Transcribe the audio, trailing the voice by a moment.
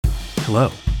Hello,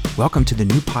 welcome to the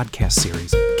new podcast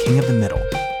series, King of the Middle,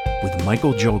 with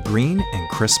Michael Joel Green and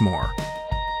Chris Moore.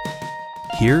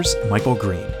 Here's Michael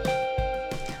Green.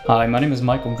 Hi, my name is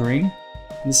Michael Green.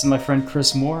 This is my friend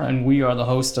Chris Moore, and we are the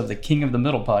host of the King of the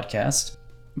Middle podcast.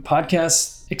 A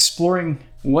podcast exploring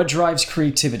what drives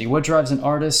creativity, what drives an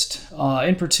artist,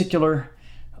 in particular,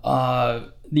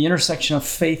 the intersection of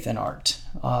faith and art.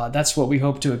 That's what we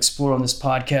hope to explore on this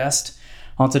podcast.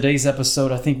 On today's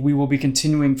episode, I think we will be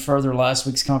continuing further last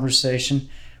week's conversation,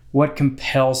 what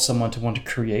compels someone to want to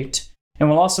create. And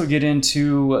we'll also get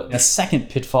into a second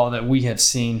pitfall that we have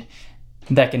seen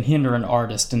that can hinder an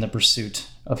artist in the pursuit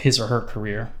of his or her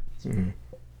career. Mm-hmm.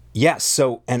 Yes,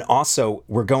 so, and also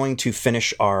we're going to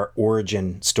finish our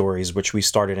origin stories, which we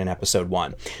started in episode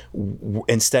 1.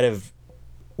 In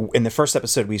the first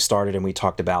episode we started and we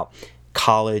talked about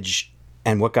college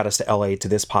and what got us to LA to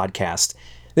this podcast.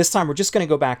 This time we're just going to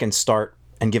go back and start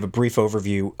and give a brief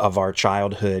overview of our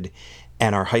childhood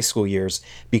and our high school years,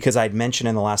 because I'd mentioned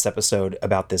in the last episode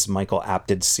about this Michael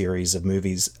Apted series of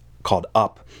movies called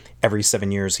Up. Every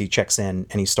 7 years he checks in,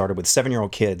 and he started with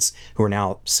 7-year-old kids who are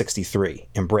now 63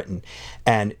 in Britain.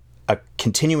 And a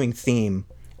continuing theme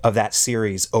of that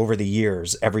series over the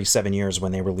years, every 7 years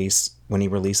when he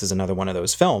releases another one of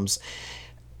those films,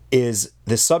 is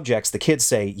the subjects. The kids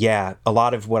say, yeah, a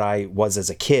lot of what I was as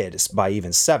a kid by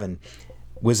even 7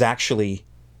 is actually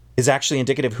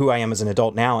indicative of who I am as an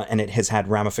adult now, and it has had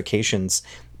ramifications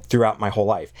throughout my whole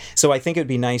life. So I think it'd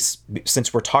be nice,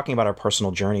 since we're talking about our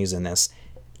personal journeys in this,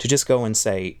 to just go and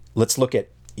say, let's look at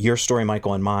your story,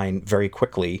 Michael, and mine very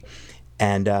quickly,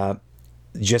 and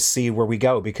just see where we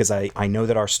go, because I know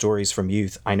that our stories from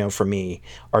youth, I know for me,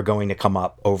 are going to come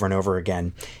up over and over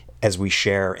again as we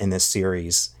share in this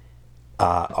series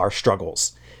our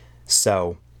struggles.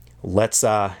 So let's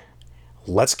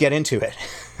get into it.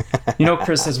 You know,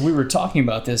 Chris, as we were talking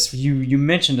about this, you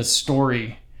mentioned a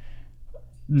story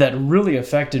that really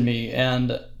affected me,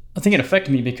 and I think it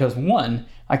affected me because, 1,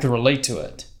 I could relate to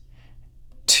it.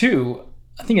 2,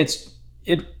 I think it's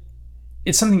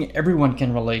something everyone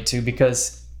can relate to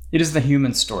because it is the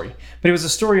human story. But it was a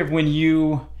story of when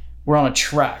you were on a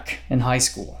track in high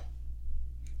school.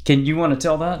 Can you want to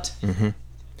tell that? Mm-hmm.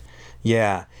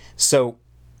 Yeah. So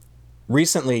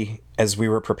recently, as we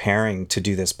were preparing to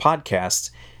do this podcast,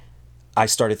 I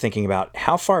started thinking about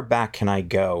how far back can I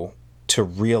go to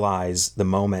realize the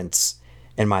moments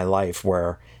in my life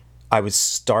where I was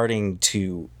starting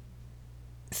to,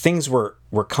 things were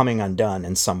coming undone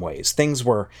in some ways.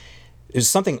 There's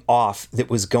something off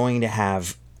that was going to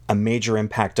have a major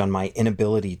impact on my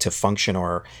inability to function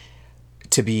or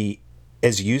to be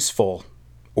as useful,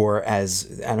 or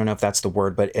as, I don't know if that's the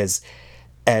word, but as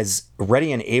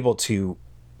ready and able to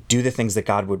do the things that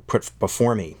God would put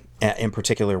before me, in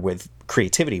particular with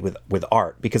creativity, with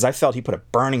art, because I felt he put a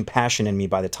burning passion in me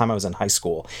by the time I was in high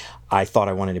school. I thought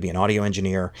I wanted to be an audio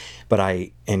engineer, but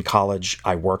in college,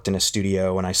 I worked in a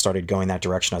studio and I started going that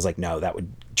direction. I was like, no, that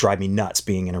would drive me nuts,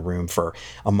 being in a room for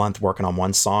a month working on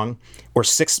one song, or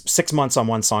six months on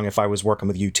one song if I was working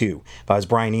with U2. If I was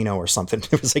Brian Eno or something,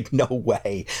 it was like, no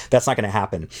way, that's not going to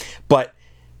happen. But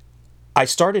I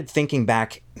started thinking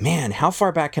back, man, how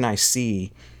far back can I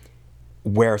see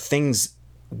where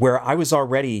I was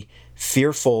already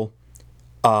fearful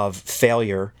of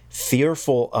failure,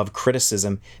 fearful of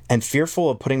criticism, and fearful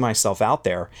of putting myself out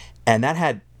there. And that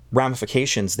had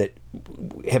ramifications that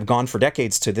have gone for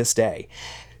decades to this day.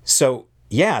 So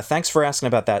yeah, thanks for asking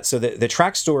about that. So the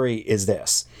track story is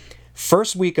this.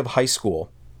 First week of high school,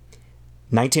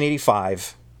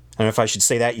 1985, I don't know if I should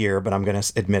say that year, but I'm going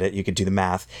to admit it. You could do the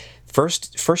math.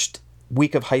 First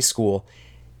week of high school,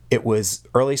 it was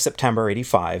early September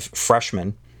 85,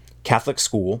 freshman, Catholic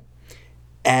school,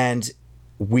 and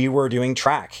we were doing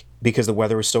track because the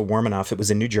weather was still warm enough. It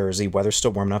was in New Jersey. Weather's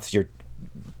still warm enough. You're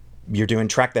doing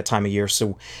track that time of year.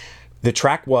 So the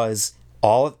track was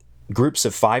all groups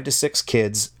of 5 to 6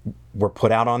 kids were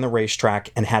put out on the racetrack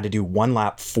and had to do one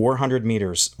lap, 400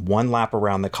 meters, one lap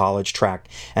around the college track,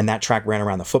 and that track ran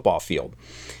around the football field.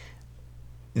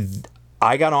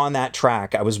 I got on that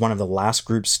track. I was one of the last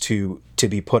groups to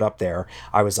be put up there.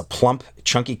 I was a plump,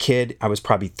 chunky kid. I was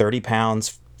probably 30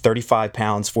 pounds, 35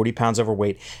 pounds, 40 pounds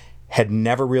overweight, had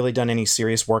never really done any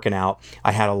serious working out.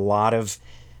 I had a lot of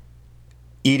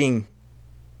eating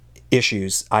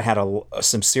issues. I had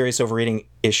some serious overeating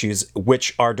issues,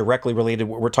 which are directly related to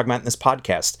what we're talking about in this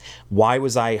podcast. Why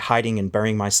was I hiding and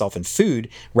burying myself in food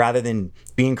rather than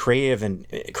being creative and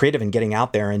getting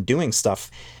out there and doing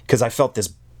stuff? Because I felt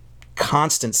this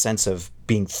constant sense of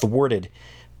being thwarted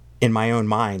in my own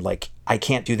mind. Like, I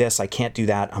can't do this, I can't do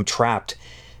that, I'm trapped.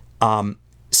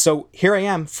 So here I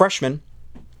am, freshman,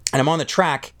 And I'm on the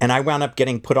track, and I wound up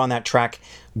getting put on that track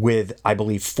with, I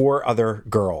believe, 4 other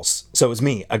girls. So it was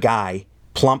me, a guy,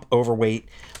 plump, overweight,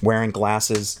 wearing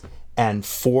glasses, and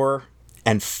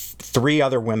 3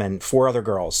 other women, 4 other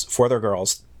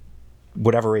girls,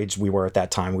 whatever age we were at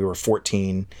that time. We were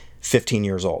 14, 15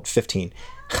 years old, 15.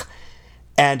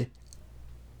 And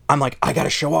I'm like, I got to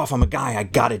show off. I'm a guy. I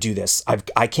got to do this.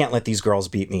 I can't let these girls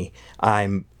beat me.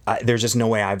 There's just no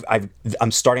way.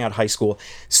 I'm starting out high school.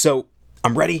 So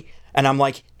I'm ready, and I'm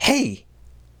like, hey,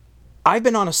 I've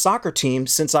been on a soccer team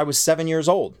since I was 7 years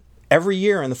old. Every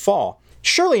year in the fall.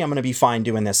 Surely I'm going to be fine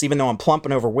doing this, even though I'm plump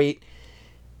and overweight.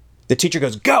 The teacher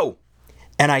goes, go!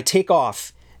 And I take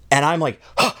off, and I'm like,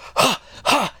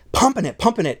 pumping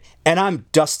it, and I'm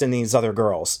dusting these other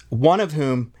girls, one of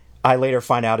whom I later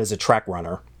find out is a track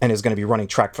runner and is going to be running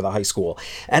track for the high school.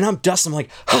 And I'm dusting, I'm like,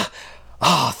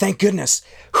 thank goodness.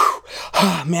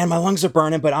 Man, my lungs are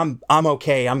burning, but I'm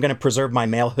okay. I'm going to preserve my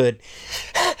malehood.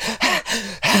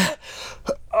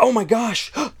 Oh my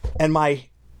gosh. And my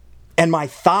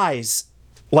thighs,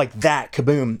 like that,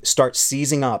 kaboom, start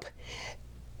seizing up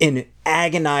in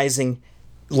agonizing,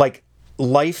 like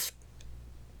life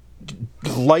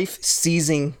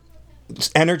seizing,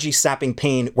 energy sapping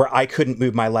pain where I couldn't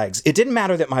move my legs. It didn't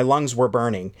matter that my lungs were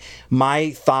burning.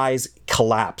 My thighs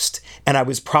collapsed, and I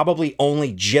was probably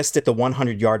only just at the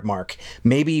 100-yard mark,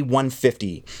 maybe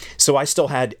 150. So I still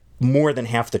had more than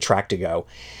half the track to go.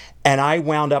 And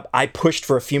I pushed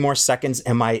for a few more seconds,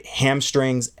 and my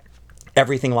hamstrings,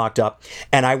 everything locked up,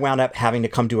 and I wound up having to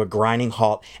come to a grinding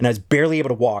halt, and I was barely able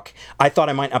to walk. I thought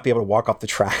I might not be able to walk off the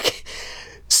track.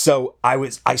 So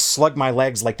I slugged my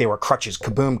legs like they were crutches.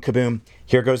 Kaboom, kaboom.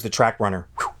 Here goes the track runner.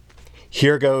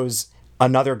 Here goes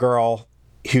another girl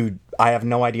who I have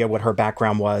no idea what her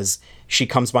background was. She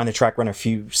comes by the track runner a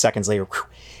few seconds later.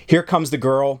 Here comes the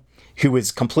girl who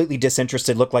was completely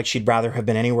disinterested, looked like she'd rather have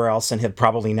been anywhere else and had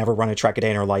probably never run a track a day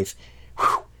in her life.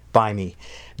 By me.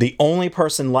 The only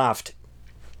person left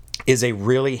is a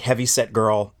really heavy-set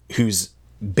girl who's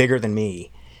bigger than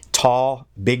me. Tall,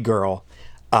 big girl.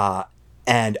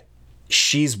 And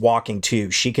she's walking too.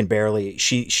 She can barely,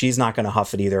 she's not going to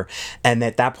huff it either. And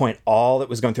at that point, all that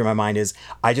was going through my mind is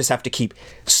I just have to keep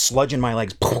sludging my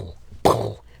legs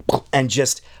and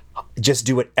just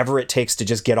do whatever it takes to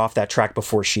just get off that track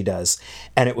before she does.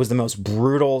 And it was the most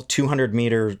brutal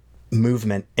 200-meter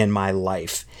movement in my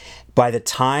life. By the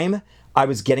time I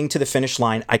was getting to the finish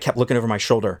line, I kept looking over my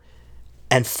shoulder.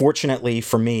 And fortunately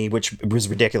for me, which was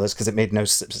ridiculous because it made no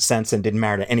sense and didn't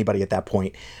matter to anybody at that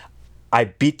point, I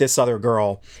beat this other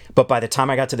girl, but by the time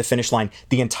I got to the finish line,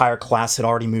 the entire class had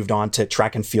already moved on to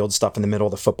track and field stuff in the middle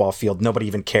of the football field. Nobody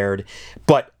even cared.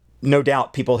 But no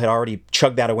doubt people had already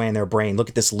chugged that away in their brain. Look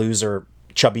at this loser,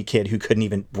 chubby kid who couldn't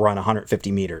even run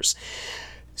 150 meters.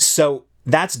 So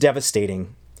that's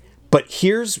devastating. But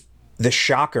here's the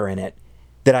shocker in it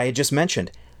that I had just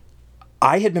mentioned.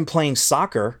 I had been playing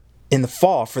soccer in the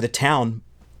fall for the town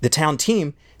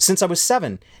team since I was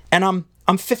 7, and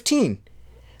I'm 15.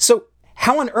 So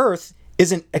how on earth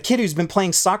isn't a kid who's been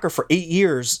playing soccer for 8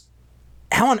 years,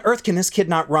 how on earth can this kid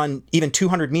not run even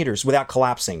 200 meters without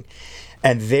collapsing?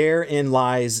 And therein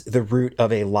lies the root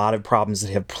of a lot of problems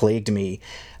that have plagued me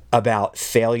about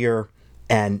failure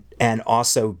and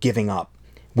also giving up,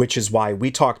 which is why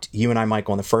we talked, you and I,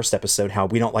 Michael, in the first episode, how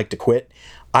we don't like to quit.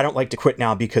 I don't like to quit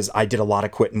now because I did a lot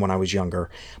of quitting when I was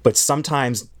younger. But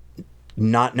sometimes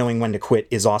not knowing when to quit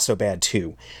is also bad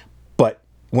too. But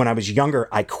when I was younger,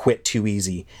 I quit too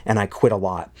easy, and I quit a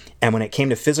lot. And when it came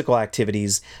to physical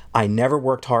activities, I never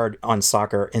worked hard in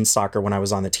soccer when I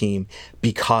was on the team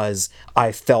because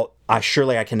I felt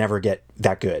surely I can never get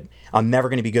that good. I'm never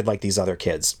going to be good like these other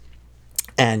kids.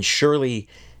 And surely,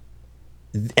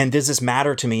 and does this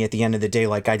matter to me at the end of the day?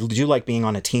 Like, I do like being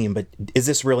on a team, but is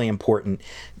this really important?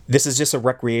 This is just a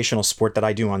recreational sport that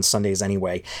I do on Sundays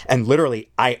anyway. And literally,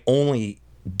 I only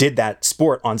did that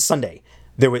sport on Sunday.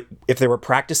 If there were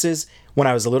practices when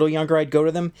I was a little younger, I'd go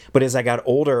to them. But as I got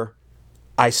older,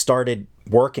 I started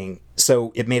working.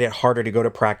 So it made it harder to go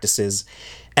to practices.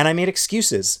 And I made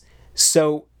excuses.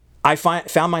 So I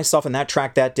found myself in that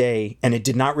track that day. And it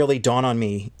did not really dawn on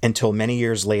me until many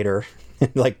years later,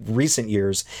 like recent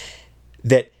years,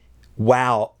 that,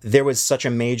 wow, there was such a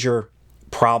major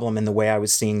problem in the way I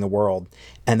was seeing the world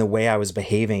and the way I was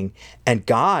behaving. And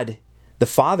God, the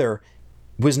Father,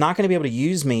 was not going to be able to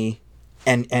use me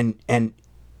and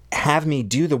have me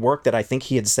do the work that I think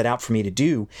he had set out for me to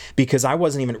do, because I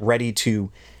wasn't even ready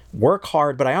to work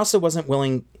hard, but I also wasn't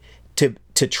willing to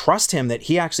trust him that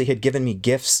he actually had given me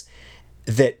gifts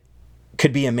that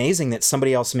could be amazing that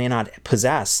somebody else may not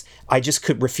possess. I just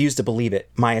could refuse to believe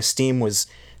it. My esteem was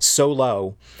so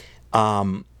low.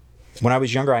 when I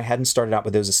was younger, I hadn't started out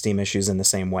with those esteem issues in the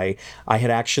same way. I had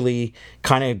actually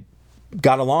kind of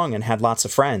got along and had lots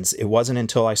of friends. It wasn't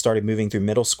until I started moving through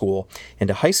middle school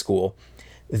into high school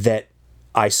that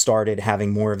I started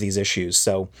having more of these issues.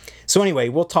 So anyway,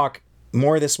 we'll talk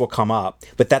more of this will come up,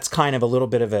 but that's kind of a little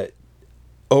bit of a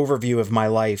overview of my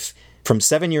life from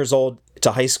 7 years old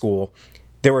to high school.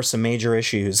 There were some major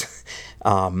issues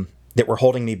that were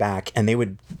holding me back, and they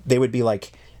would be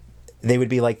like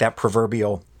that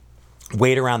proverbial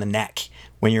weight around the neck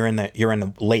when you're in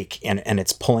the lake and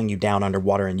it's pulling you down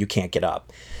underwater and you can't get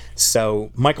up. So,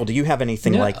 Michael, do you have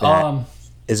anything like that?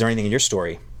 Is there anything in your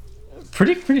story?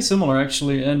 Pretty similar,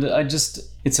 actually. And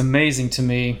it's amazing to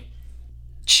me,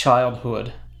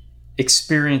 childhood,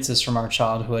 experiences from our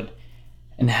childhood,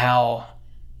 and how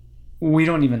we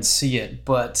don't even see it,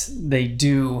 but they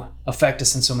do affect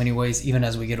us in so many ways, even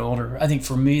as we get older. I think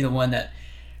for me, the one that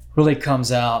really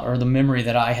comes out, or the memory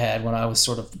that I had when I was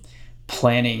sort of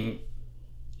planning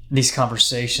these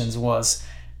conversations, was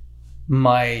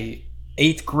my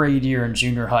 8th grade year in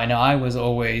junior high. Now, I was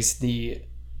always the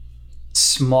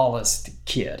smallest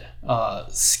kid,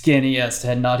 skinniest,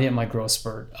 had not hit my growth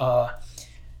spurt.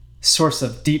 Source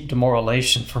of deep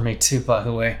demoralization for me too, by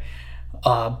the way.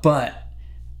 But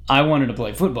I wanted to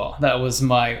play football. That was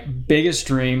my biggest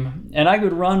dream, and I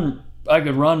could run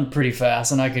pretty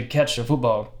fast, and I could catch the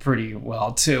football pretty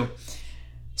well too.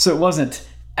 So it wasn't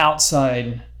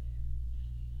outside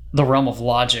the realm of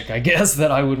logic, I guess,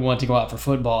 that I would want to go out for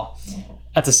football.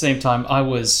 At the same time, I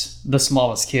was the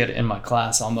smallest kid in my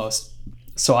class almost.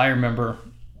 So I remember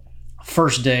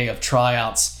first day of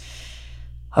tryouts,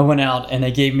 I went out and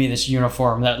they gave me this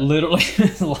uniform that literally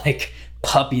like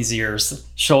puppy's ears,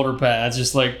 shoulder pads,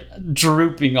 just like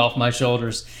drooping off my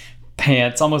shoulders,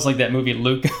 pants, almost like that movie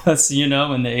Lucas, in the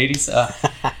 80s.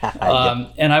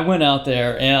 And I went out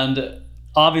there, and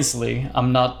obviously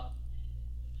I'm not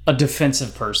a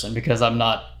defensive person because I'm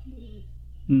not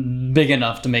big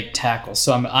enough to make tackles.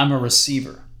 So I'm a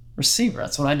receiver.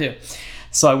 That's what I do.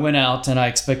 So I went out and I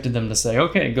expected them to say,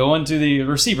 okay, go into the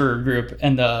receiver group.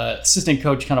 And the assistant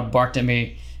coach kind of barked at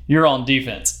me, you're on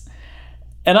defense.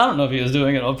 And I don't know if he was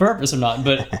doing it on purpose or not,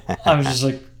 but I was just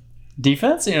like,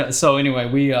 defense? So anyway,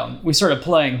 we started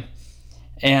playing,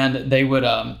 and they would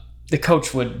the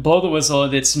coach would blow the whistle,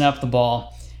 they'd snap the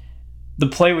ball, the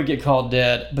play would get called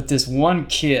dead, but this one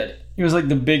kid, he was like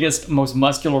the biggest, most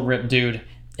muscular ripped dude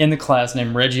in the class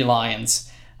named Reggie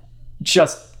Lyons,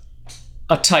 just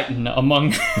a titan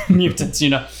among mutants,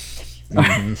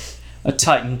 Mm-hmm. a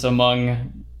titan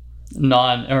among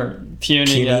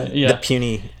puny. The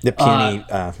puny.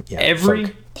 Every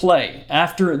folk. play,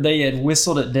 after they had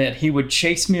whistled it dead, he would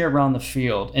chase me around the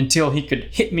field until he could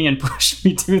hit me and push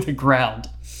me to the ground.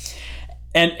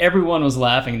 And everyone was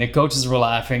laughing. The coaches were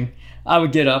laughing. I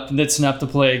would get up and they'd snap the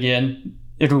play again.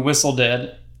 It would whistle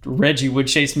dead. Reggie would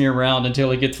chase me around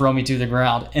until he could throw me to the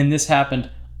ground. And this happened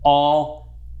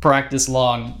all practice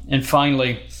long. And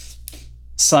finally,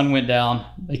 sun went down.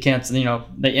 They canceled,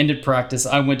 they ended practice.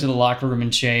 I went to the locker room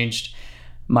and changed.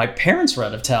 My parents were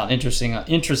out of town,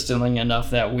 interestingly enough,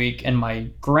 that week, and my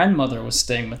grandmother was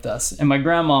staying with us. And my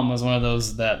grandmom was one of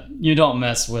those that you don't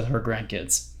mess with her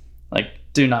grandkids. Like,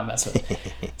 do not mess with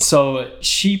it. So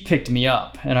she picked me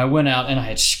up, and I went out, and I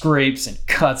had scrapes and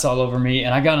cuts all over me,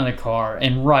 and I got in the car,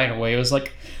 and right away it was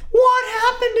like, what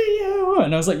happened to you?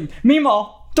 And I was like,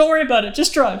 Meemaw, don't worry about it.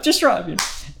 Just drive.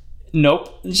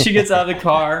 Nope. She gets out of the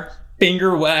car,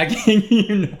 finger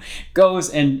wagging, goes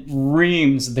and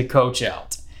reams the coach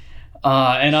out.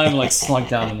 And I'm like slunk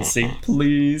down in the seat.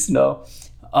 Please, no.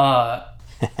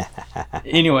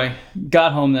 Anyway,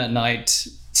 got home that night,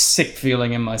 sick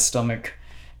feeling in my stomach.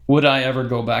 Would I ever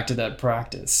go back to that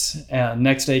practice? And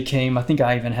next day came, I think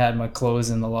I even had my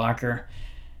clothes in the locker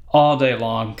all day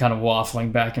long, kind of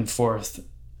waffling back and forth.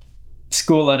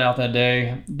 School let out that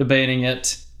day, debating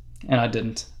it, and I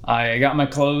didn't. I got my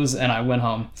clothes and I went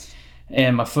home.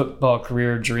 And my football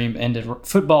dream ended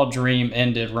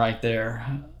right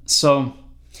there. So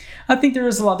I think there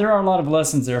are a lot of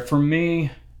lessons there. For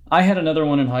me, I had another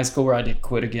one in high school where I did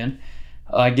quit again.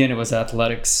 Again, it was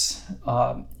athletics.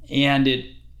 And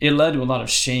it led to a lot of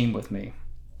shame with me.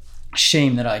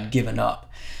 Shame that I'd given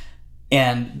up.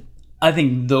 And I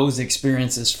think those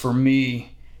experiences for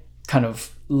me kind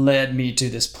of led me to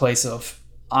this place of,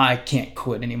 I can't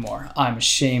quit anymore. I'm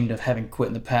ashamed of having quit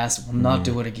in the past. I will not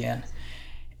do it again.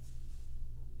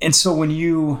 And so when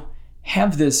you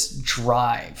have this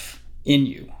drive in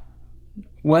you,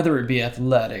 whether it be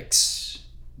athletics,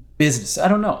 business, I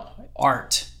don't know,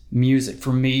 art, music,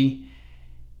 for me,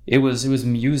 it was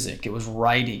music. It was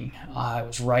writing. I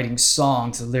was writing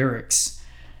songs, lyrics.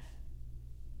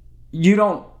 You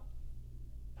don't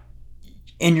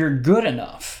and you're good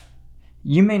enough,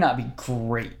 you may not be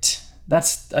great. I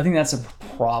think that's a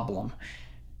problem.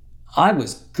 I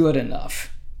was good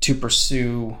enough to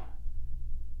pursue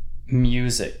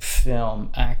music,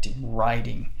 film, acting,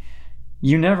 writing.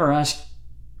 You never ask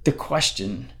the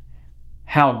question,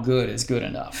 how good is good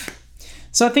enough?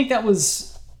 So I think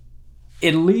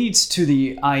it leads to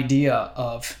the idea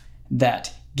of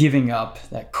that giving up,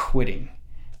 that quitting.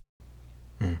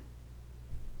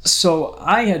 So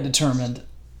I had determined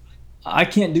I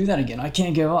can't do that again. I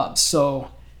can't give up.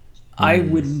 So I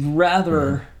would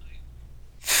rather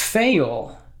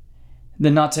fail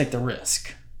than not take the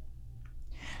risk.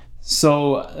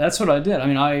 So that's what I did. I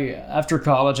mean, after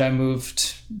college, I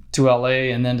moved to LA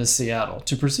and then to Seattle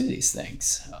to pursue these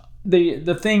things.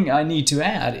 The thing I need to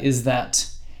add is that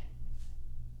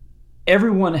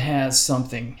everyone has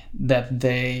something that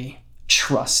they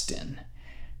trust in.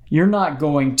 You're not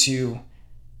going to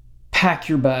pack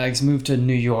your bags, move to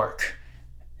New York,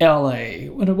 LA,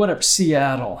 whatever,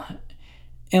 Seattle,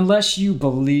 unless you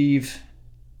believe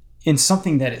in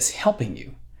something that is helping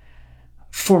you.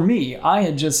 For me, I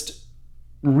had just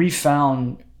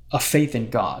refound a faith in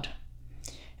God.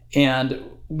 And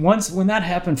when that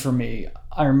happened for me,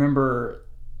 I remember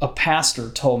a pastor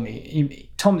told me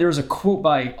there was a quote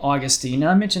by Augustine, and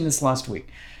I mentioned this last week.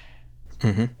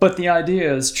 But the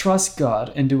idea is trust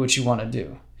God and do what you want to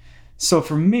do. So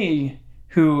for me,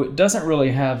 who doesn't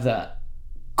really have that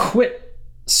quit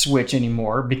switch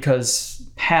anymore because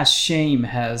past shame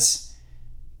has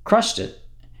crushed it,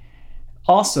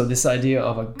 also this idea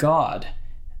of a God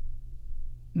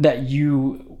that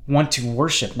you want to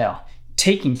worship now,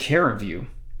 taking care of you.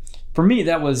 For me,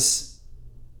 it was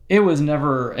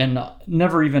never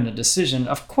even a decision.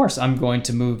 Of course, I'm going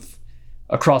to move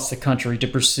across the country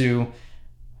to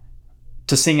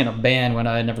sing in a band when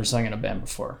I had never sung in a band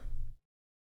before.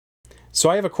 So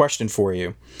I have a question for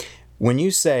you. When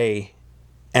you say,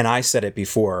 and I said it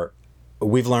before,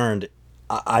 we've learned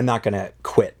I'm not going to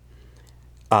quit.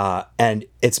 And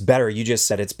it's better, you just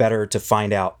said it's better to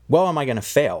find out, well, am I going to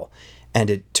fail?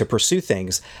 And to pursue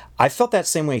things. I felt that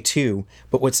same way too.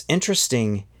 But what's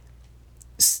interesting,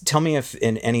 tell me if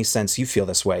in any sense you feel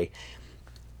this way.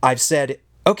 I've said,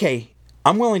 okay,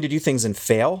 I'm willing to do things and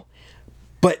fail.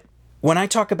 But when I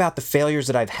talk about the failures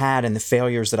that I've had and the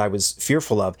failures that I was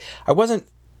fearful of, I wasn't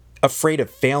afraid of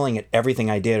failing at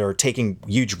everything I did or taking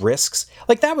huge risks.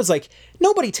 That was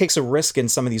nobody takes a risk in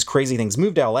some of these crazy things.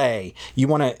 Move to LA, you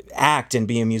want to act and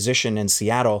be a musician in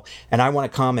Seattle, and I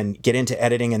want to come and get into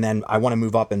editing, and then I want to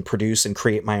move up and produce and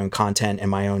create my own content and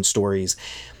my own stories.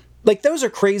 Those are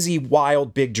crazy,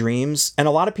 wild, big dreams, and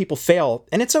a lot of people fail,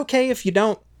 and it's okay if you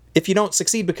don't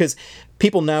succeed, because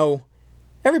people know,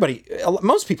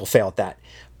 most people fail at that.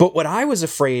 But what I was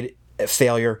afraid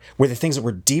failure were the things that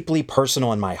were deeply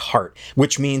personal in my heart,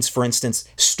 which means, for instance,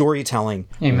 storytelling,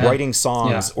 Amen. Writing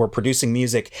songs, or producing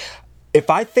music. If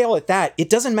I fail at that, it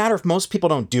doesn't matter if most people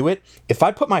don't do it. If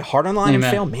I put my heart on the line and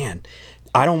fail, man,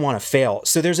 I don't want to fail.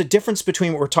 So there's a difference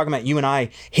between what we're talking about. You and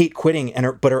I hate quitting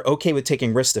but are okay with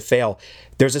taking risks to fail.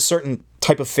 There's a certain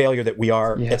type of failure that we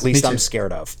are, at least I'm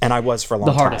scared of, and I was for a long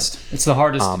time. The hardest. It's the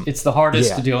hardest. It's the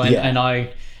hardest to deal. And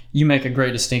you make a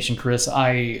great distinction, Chris.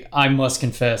 I must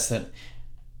confess that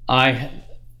I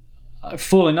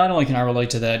fully, not only can I relate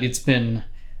to that, it's been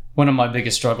one of my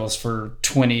biggest struggles for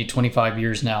 20, 25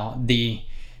 years now.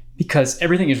 Because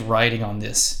everything is riding on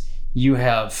this. You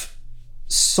have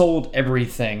sold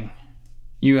everything.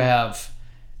 You have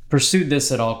pursued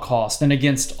this at all costs and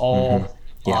against all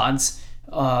odds,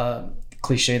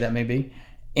 cliche that may be,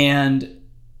 and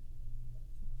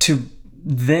to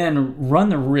then run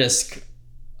the risk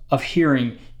of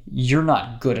hearing you're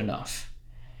not good enough.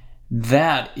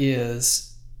 That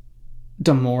is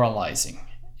demoralizing.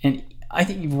 And I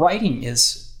think writing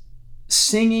is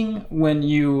singing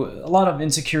a lot of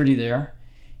insecurity there.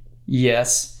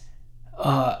 Yes.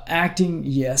 Acting,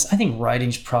 yes. I think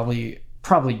writing's probably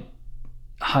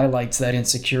highlights that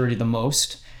insecurity the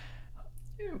most.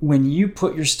 When you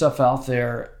put your stuff out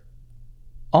there,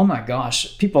 oh my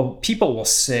gosh, people will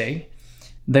say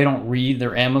they don't read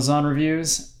their Amazon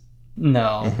reviews.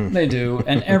 No, they do.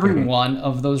 And every one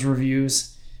of those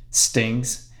reviews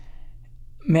stings.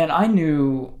 Man, I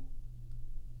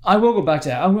will go back to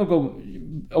that. I will go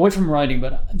away from writing,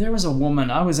 but there was a woman,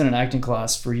 I was in an acting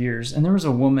class for years, and there was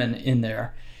a woman in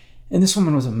there, and this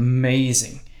woman was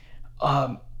amazing.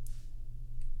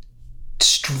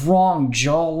 Strong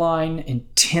jawline,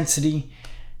 intensity,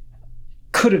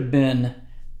 could have been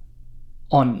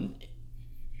on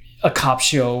a cop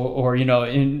show or,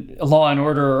 in Law and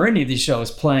Order or any of these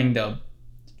shows, playing the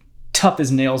tough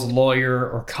as nails lawyer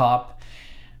or cop.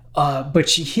 But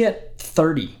she hit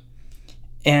 30.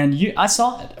 And I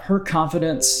saw it. Her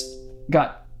confidence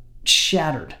got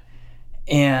shattered.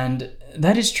 And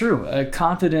that is true.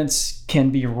 Confidence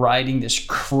can be riding this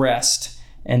crest,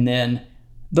 and then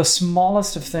the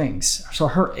smallest of things. So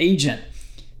her agent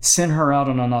sent her out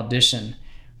on an audition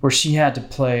where she had to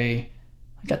play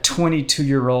like a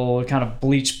 22-year-old, kind of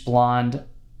bleached blonde,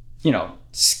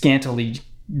 scantily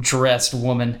dressed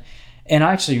woman. And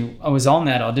I was on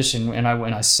that audition, and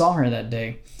I saw her that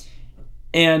day.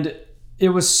 And it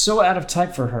was so out of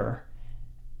type for her.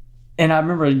 And I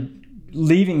remember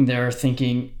leaving there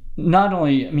thinking, not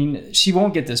only, she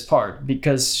won't get this part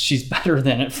because she's better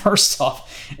than it, first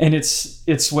off, and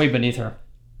it's way beneath her.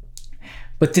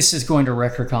 But this is going to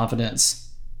wreck her confidence,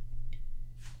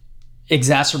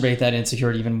 exacerbate that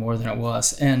insecurity even more than it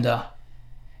was. And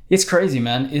it's crazy,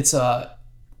 man. It's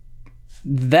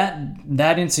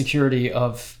that insecurity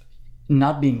of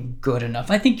not being good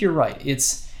enough. I think you're right.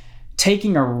 It's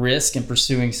taking a risk and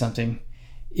pursuing something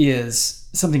is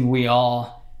something we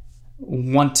all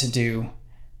want to do.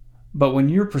 But when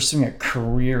you're pursuing a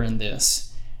career in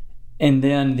this, and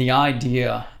then the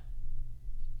idea,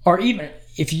 or even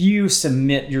if you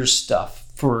submit your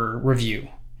stuff for review,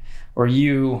 or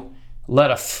you let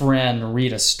a friend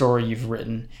read a story you've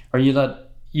written, or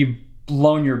you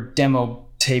loan your demo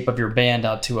tape of your band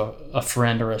out to a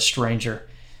friend or a stranger,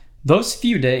 those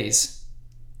few days,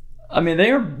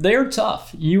 they are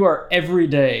tough. You are every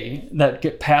day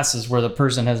that passes where the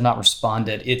person has not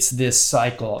responded. It's this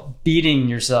cycle, beating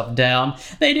yourself down.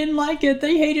 They didn't like it.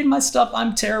 They hated my stuff.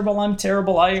 I'm terrible.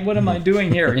 What am I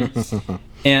doing here?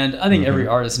 And I think every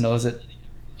artist knows it.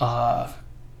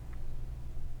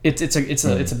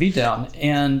 It's a beat down,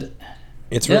 and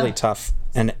it's really tough.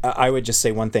 And I would just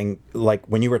say one thing, like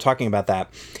when you were talking about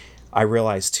that, I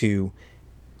realized too,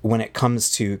 when it comes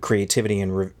to creativity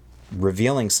and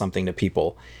revealing something to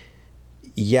people,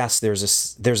 yes, there's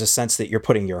a sense that you're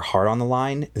putting your heart on the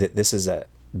line, that this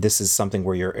is something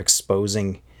where you're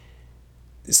exposing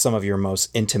some of your most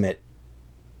intimate,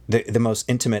 the most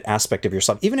intimate aspect of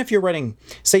yourself. Even if you're writing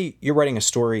a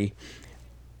story,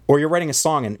 or you're writing a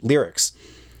song and lyrics,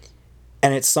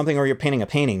 and it's something, or you're painting a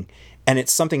painting, and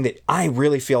it's something that I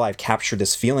really feel I've captured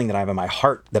this feeling that I have in my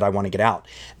heart that I want to get out,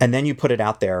 and then you put it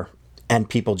out there and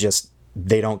people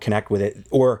they don't connect with it.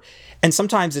 And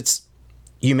sometimes it's,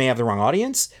 you may have the wrong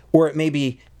audience, or it may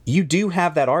be you do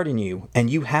have that art in you and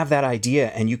you have that idea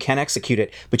and you can execute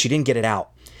it, but you didn't get it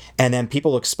out. And then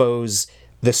people expose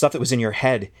the stuff that was in your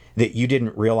head that you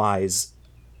didn't realize,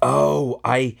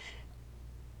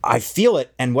 I feel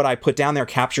it, and what I put down there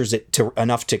captures it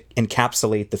enough to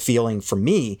encapsulate the feeling for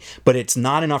me, but it's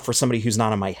not enough for somebody who's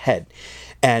not in my head.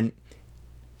 And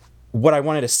what I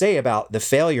wanted to say about the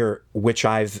failure, which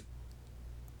I've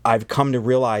come to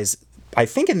realize, I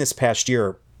think in this past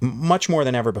year, much more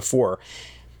than ever before,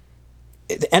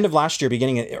 at the end of last year,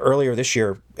 earlier this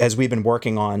year, as we've been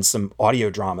working on some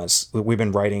audio dramas that we've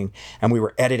been writing, and we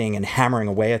were editing and hammering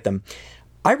away at them,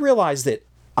 I realized that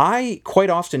I quite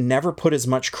often never put as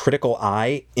much critical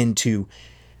eye into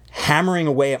hammering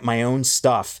away at my own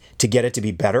stuff to get it to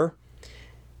be better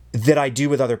that I do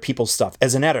with other people's stuff.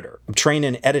 As an editor, I'm trained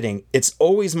in editing. It's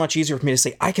always much easier for me to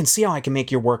say, I can see how I can make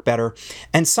your work better.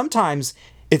 And sometimes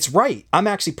it's right. I'm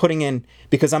actually putting in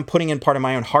part of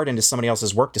my own heart into somebody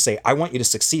else's work to say, I want you to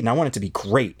succeed and I want it to be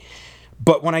great.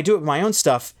 But when I do it with my own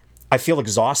stuff, I feel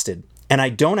exhausted. And I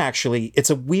don't actually,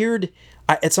 it's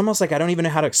almost like I don't even know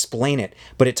how to explain it.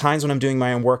 But at times when I'm doing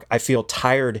my own work, I feel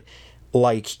tired,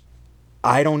 like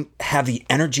I don't have the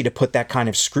energy to put that kind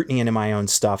of scrutiny into my own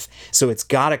stuff. So it's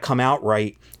got to come out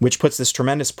right, which puts this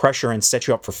tremendous pressure and sets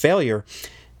you up for failure.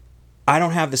 I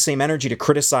don't have the same energy to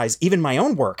criticize even my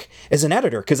own work as an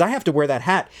editor, because I have to wear that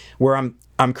hat where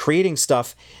I'm creating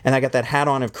stuff and I got that hat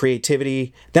on of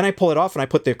creativity. Then I pull it off and I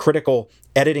put the critical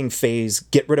editing phase,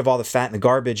 get rid of all the fat and the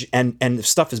garbage, and if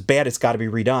stuff is bad, it's got to be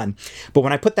redone. But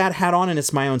when I put that hat on and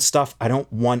it's my own stuff, I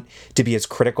don't want to be as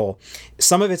critical.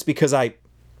 Some of it's because I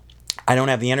don't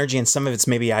have the energy, and some of it's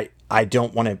maybe I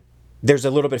don't want to. There's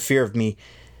a little bit of fear of me.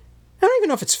 I don't even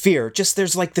know if it's fear, just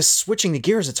there's like this switching the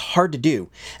gears. It's hard to do.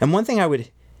 And one thing I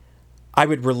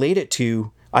would relate it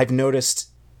to, I've noticed,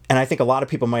 and I think a lot of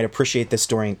people might appreciate this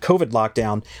during COVID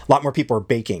lockdown, a lot more people are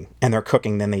baking and they're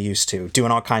cooking than they used to,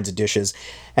 doing all kinds of dishes.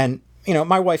 And,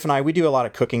 my wife and I, we do a lot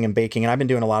of cooking and baking, and I've been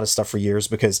doing a lot of stuff for years,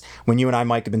 because when you and I,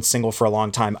 Mike, have been single for a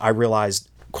long time, I realized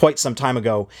quite some time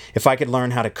ago, if I could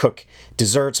learn how to cook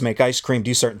desserts, make ice cream,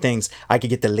 do certain things, I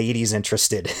could get the ladies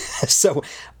interested. So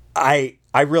I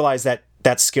realized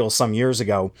that skill some years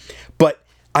ago, but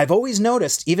I've always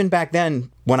noticed, even back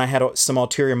then when I had some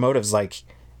ulterior motives, like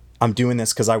I'm doing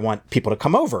this because I want people to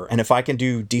come over. And if I can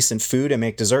do decent food and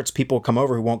make desserts, people will come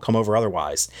over who won't come over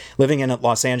otherwise. Living in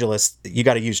Los Angeles, you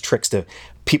got to use tricks to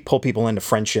pull people into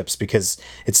friendships because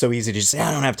it's so easy to just say,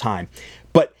 I don't have time.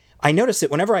 But I notice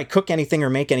that whenever I cook anything or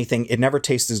make anything, it never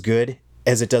tastes as good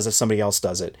as it does if somebody else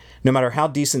does it. No matter how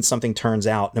decent something turns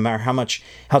out, no matter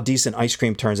how decent ice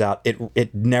cream turns out,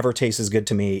 it never tastes as good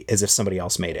to me as if somebody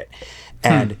else made it.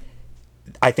 And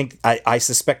I think I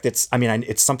suspect it's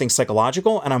something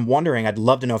psychological, and I'm wondering, I'd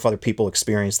love to know if other people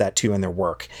experience that too in their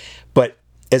work. But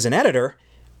as an editor,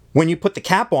 when you put the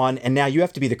cap on and now you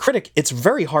have to be the critic, it's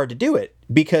very hard to do it,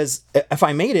 because if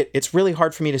I made it, it's really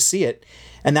hard for me to see it.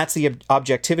 And that's the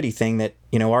objectivity thing that,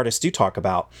 artists do talk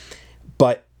about.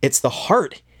 But it's the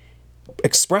heart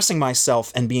expressing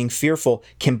myself and being fearful,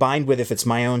 combined with, if it's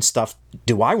my own stuff,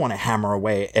 do I want to hammer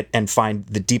away and find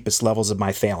the deepest levels of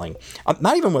my failing?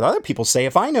 Not even what other people say.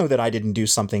 If I know that I didn't do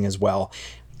something as well,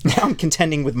 now I'm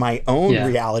contending with my own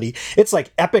reality. It's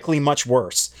like epically much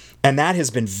worse. And that has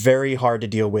been very hard to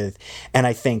deal with. And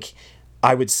I think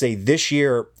I would say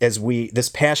this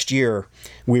past year,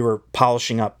 we were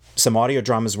polishing up some audio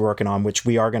dramas we're working on, which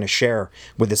we are going to share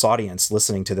with this audience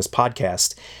listening to this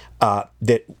podcast,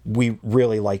 that we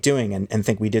really like doing and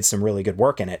think we did some really good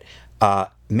work in it.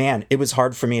 Man, it was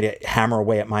hard for me to hammer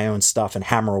away at my own stuff and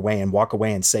hammer away and walk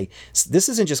away and say, this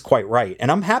isn't just quite right.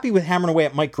 And I'm happy with hammering away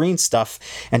at Mike Green's stuff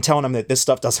and telling him that this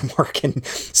stuff doesn't work and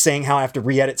saying how I have to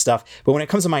re-edit stuff. But when it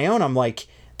comes to my own, I'm like,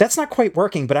 that's not quite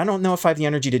working, but I don't know if I have the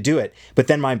energy to do it. But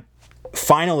then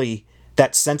finally,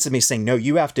 that sense of me saying, no,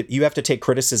 you have to take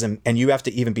criticism, and you have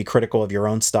to even be critical of your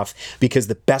own stuff, because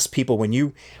the best people, when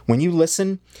you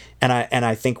listen, and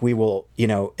I think we will,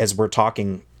 as we're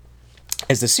talking,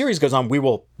 as the series goes on, we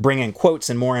will bring in quotes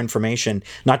and more information,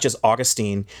 not just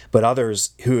Augustine, but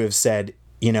others who have said,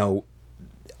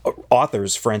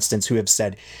 authors, for instance, who have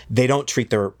said they don't treat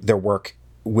their work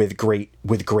with great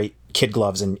kid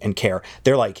gloves and care.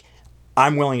 They're like,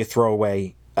 I'm willing to throw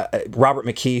away. Robert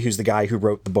McKee, who's the guy who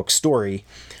wrote the book Story,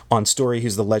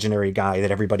 who's the legendary guy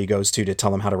that everybody goes to tell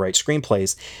them how to write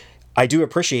screenplays. I do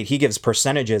appreciate he gives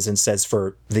percentages and says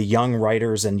for the young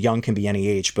writers, and young can be any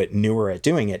age, but newer at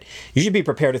doing it, you should be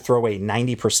prepared to throw away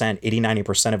 90%,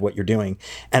 80-90% of what you're doing.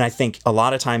 And I think a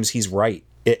lot of times he's right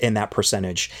in that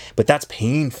percentage, but that's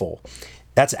painful.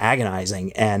 That's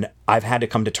agonizing. And I've had to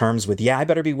come to terms with, I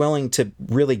better be willing to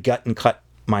really gut and cut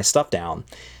my stuff down.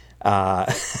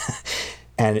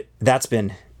 And that's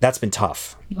been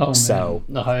tough. Oh, so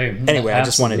man. Anyway, I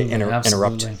just wanted to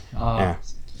interrupt.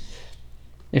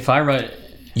 If I write,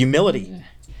 humility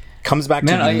comes back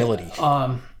to humility.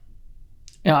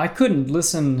 I couldn't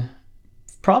listen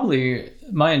probably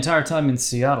my entire time in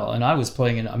Seattle, and I was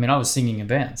I was singing in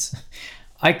bands.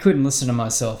 I couldn't listen to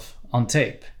myself on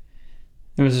tape.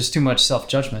 There was just too much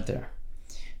self-judgment there.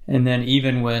 And then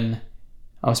even when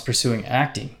I was pursuing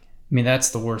acting, that's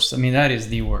the worst. That is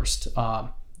the worst.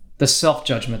 The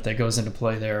self-judgment that goes into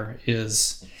play there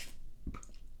is,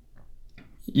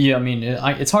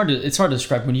 it's hard to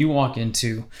describe. When you walk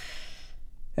into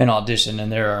an audition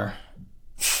and there are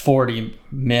 40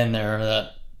 men there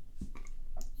that,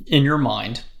 in your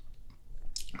mind,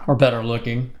 are better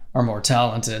looking, are more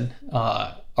talented,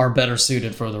 are better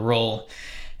suited for the role,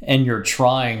 and you're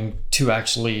trying to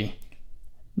actually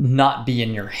not be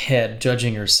in your head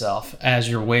judging yourself as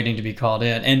you're waiting to be called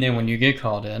in, and then when you get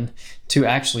called in, to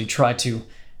actually try to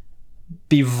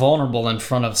be vulnerable in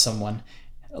front of someone,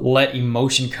 let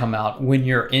emotion come out when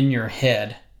you're in your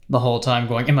head the whole time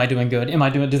going, am I doing good?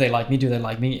 Do they like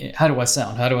me? How do I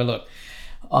sound? How do I look?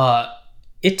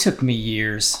 It took me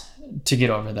years to get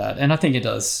over that, and I think it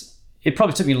does. It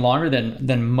probably took me longer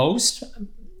than most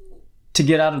to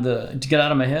get out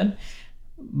of my head,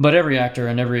 but every actor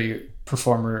and every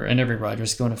performer and every writer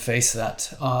is going to face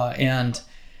that. And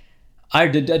I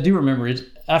do remember it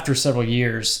after several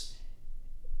years.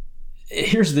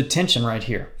 Here's the tension right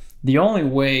here. The only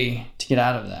way to get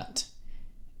out of that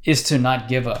is to not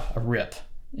give a rip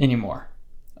anymore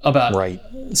about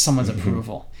someone's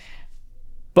approval.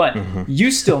 But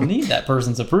you still need that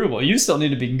person's approval. You still need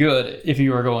to be good if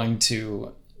you are going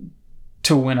to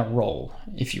win a role,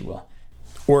 if you will.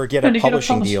 Or get a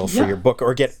publishing deal for your book,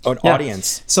 or get an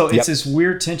audience. So it's this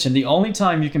weird tension. The only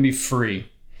time you can be free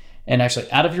and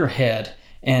actually out of your head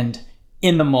and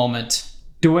in the moment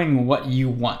doing what you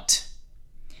want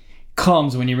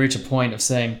comes when you reach a point of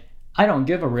saying, I don't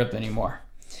give a rip anymore.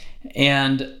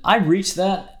 And I reached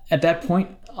that at that point.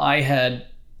 I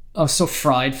was so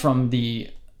fried from the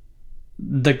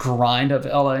grind of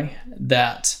LA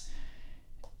that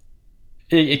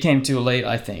it came too late,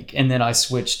 I think. And then I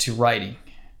switched to writing.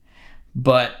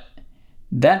 But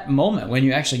that moment when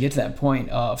you actually get to that point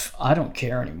of, I don't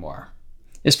care anymore,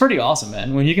 it's pretty awesome,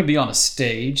 man. When you can be on a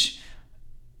stage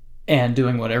and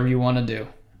doing whatever you want to do,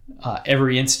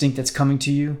 every instinct that's coming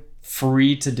to you,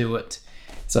 free to do it.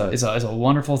 So it's a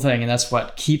wonderful thing, and that's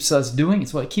what keeps us doing.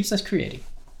 It's what keeps us creating.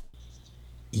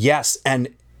 Yes, and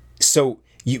so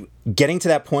you getting to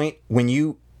that point, when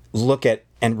you look at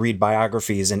and read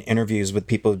biographies and interviews with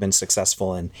people who've been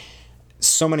successful in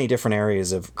so many different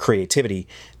areas of creativity,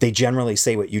 they generally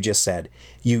say what you just said.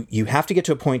 You have to get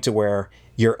to a point to where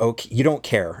you're okay, you don't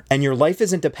care, and your life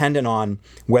isn't dependent on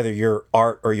whether your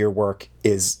art or your work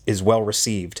is well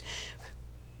received.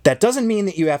 That doesn't mean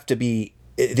that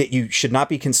you should not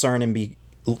be concerned and be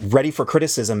ready for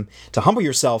criticism to humble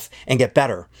yourself and get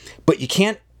better. But you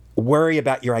can't worry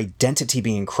about your identity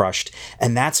being crushed.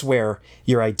 And that's where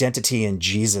your identity in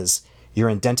Jesus, your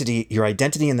identity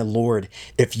in the Lord,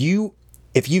 if you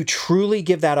truly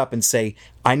give that up and say,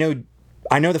 I know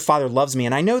the Father loves me,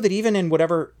 and I know that even in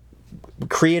whatever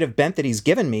creative bent that he's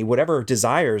given me, whatever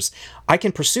desires, I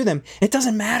can pursue them. It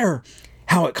doesn't matter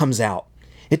how it comes out.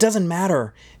 It doesn't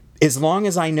matter, as long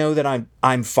as I know that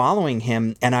I'm following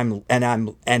him, and I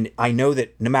know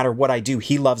that no matter what I do,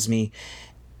 he loves me,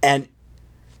 and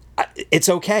it's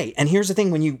okay. And here's the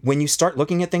thing: when you start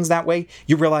looking at things that way,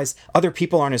 you realize other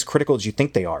people aren't as critical as you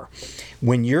think they are.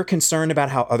 When you're concerned about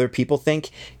how other people think,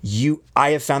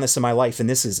 I have found this in my life, and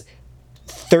this is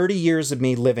 30 years of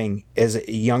me living as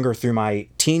younger, through my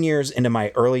teen years into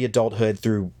my early adulthood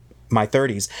through my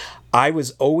 30s. I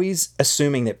was always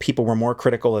assuming that people were more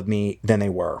critical of me than they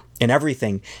were in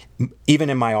everything, even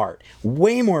in my art.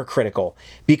 Way more critical,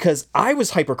 because I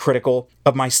was hypercritical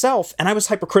of myself, and I was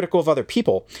hypercritical of other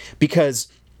people, because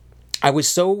I was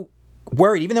so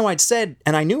worried, even though I'd said,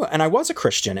 and I knew, and I was a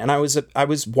Christian, and I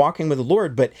was walking with the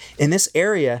Lord, but in this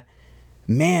area,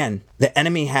 man, the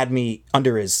enemy had me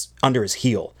under his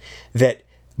heel. That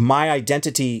my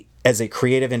identity as a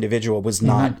creative individual was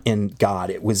not in God.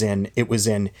 It was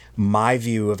in my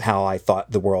view of how I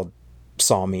thought the world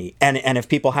saw me. And if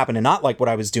people happen to not like what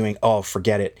I was doing, oh,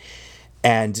 forget it.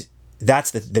 And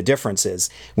that's the difference is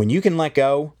when you can let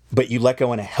go, but you let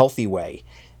go in a healthy way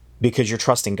because you're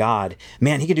trusting God,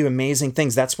 man, he can do amazing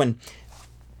things. That's when,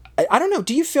 I don't know,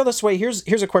 do you feel this way? Here's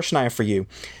a question I have for you.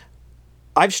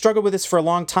 I've struggled with this for a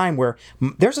long time, where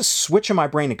there's a switch in my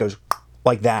brain that goes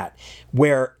like that,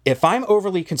 where if I'm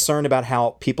overly concerned about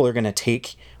how people are going to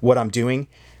take what I'm doing,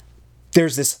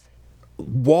 there's this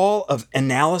wall of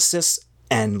analysis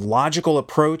and logical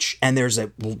approach, and there's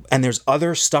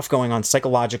other stuff going on,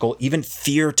 psychological, even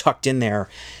fear tucked in there,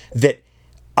 that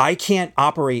I can't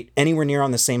operate anywhere near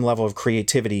on the same level of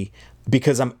creativity,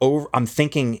 because I'm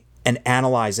thinking and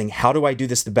analyzing, how do I do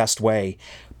this the best way?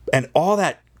 And all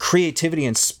that creativity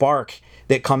and spark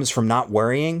that comes from not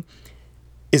worrying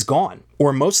is gone,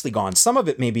 or mostly gone. Some of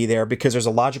it may be there because there's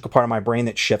a logical part of my brain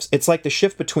that shifts. It's like the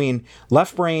shift between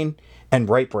left brain and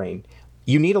right brain.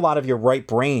 You need a lot of your right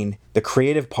brain, the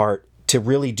creative part, to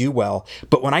really do well.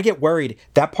 But when I get worried,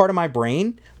 that part of my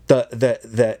brain,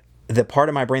 the part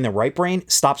of my brain, the right brain,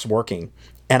 stops working,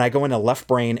 and I go into left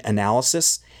brain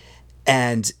analysis,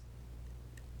 and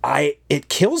it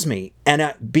kills me.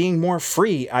 And being more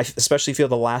free, I especially feel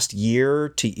the last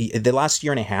year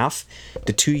and a half,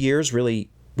 the 2 years, really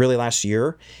last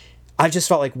year, I just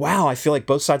felt like, wow, I feel like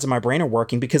both sides of my brain are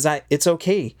working, because it's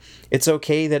okay. It's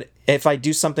okay that if I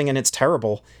do something and it's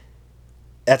terrible,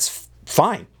 that's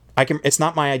fine. It's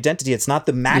not my identity. It's not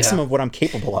the maximum of what I'm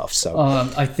capable of. So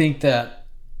I think that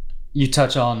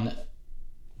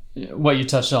what you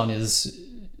touched on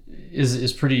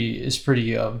is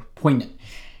pretty poignant.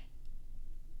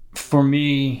 For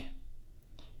me,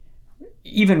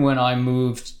 even when I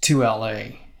moved to LA,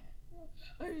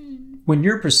 when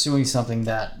you're pursuing something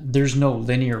that there's no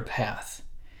linear path,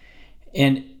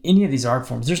 and any of these art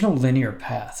forms, there's no linear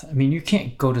path. I mean, you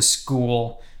can't go to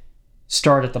school,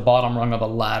 start at the bottom rung of a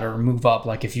ladder, move up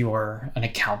like if you were an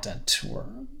accountant or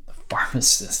a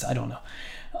pharmacist, I don't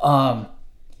know.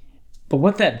 But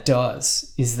what that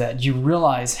does is that you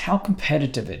realize how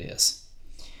competitive it is.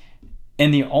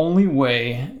 And the only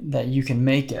way that you can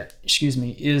make it,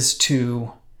 is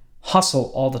to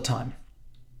hustle all the time.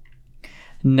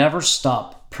 Never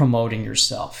stop promoting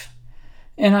yourself.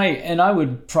 And I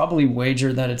would probably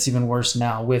wager that it's even worse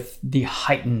now with the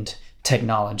heightened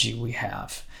technology we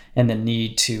have and the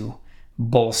need to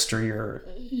bolster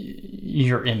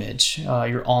your image,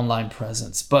 your online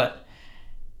presence. But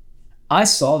I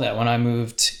saw that when I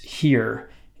moved here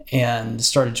and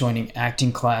started joining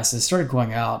acting classes, started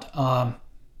going out.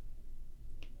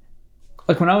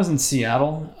 Like when I was in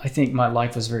Seattle, I think my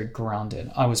life was very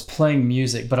grounded. I was playing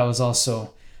music, but I was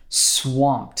also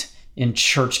swamped in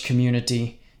church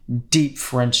community, deep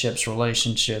friendships,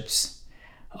 relationships.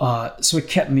 So it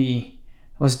kept me,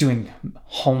 I was doing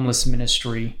homeless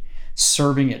ministry,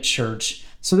 serving at church.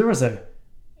 So there was an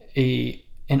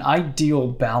ideal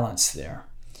balance there.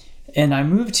 And I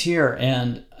moved here,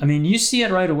 and I mean, you see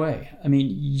it right away. I mean,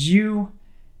 you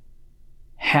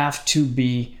have to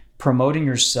be promoting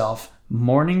yourself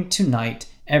morning to night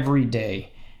every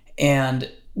day. And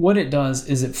what it does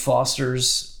is it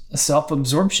fosters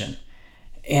self-absorption.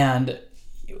 And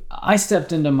I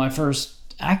stepped into my first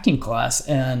acting class,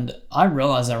 and I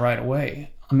realized that right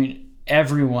away. I mean,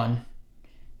 everyone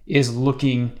is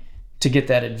looking to get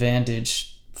that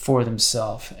advantage for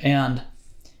themselves. And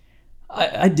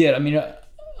I did. I mean,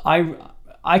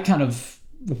 I kind of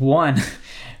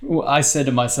I said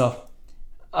to myself,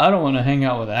 I don't want to hang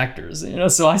out with actors,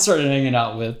 so I started hanging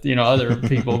out with, other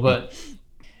people.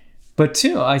 But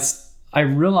too, I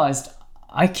realized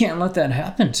I can't let that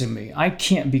happen to me. I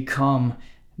can't become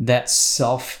that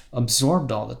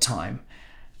self-absorbed all the time.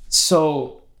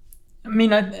 So, I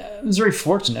mean, I was very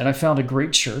fortunate. I found a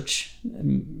great church. I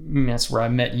mean, that's where I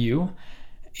met you,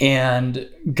 and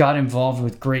got involved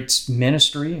with great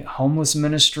ministry, homeless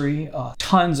ministry,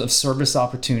 tons of service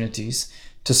opportunities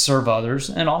to serve others,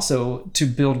 and also to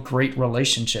build great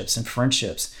relationships and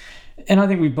friendships. And I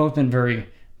think we've both been very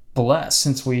blessed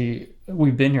since we've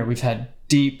been here. We've had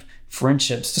deep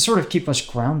friendships to sort of keep us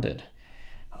grounded.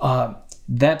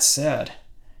 That said,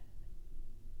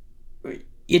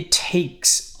 it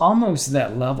takes almost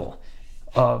that level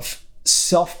of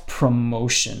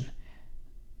self-promotion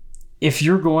if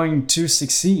you're going to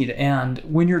succeed. And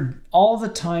when you're all the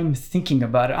time thinking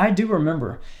about it, I do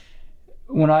remember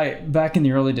back in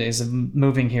the early days of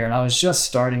moving here, and I was just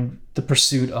starting the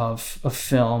pursuit of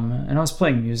film, and I was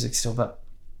playing music still, but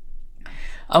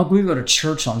we would go to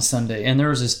church on Sunday, and there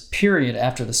was this period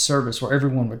after the service where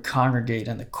everyone would congregate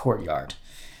in the courtyard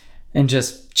and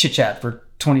just chit-chat for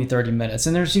 20, 30 minutes.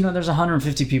 And there's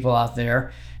 150 people out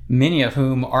there, many of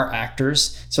whom are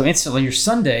actors. So instantly your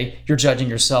Sunday, you're judging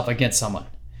yourself against someone.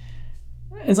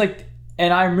 It's like,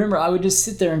 and I remember I would just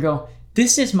sit there and go,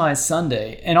 this is my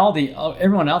Sunday. And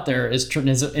everyone out there is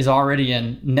already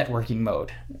in networking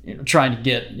mode, trying to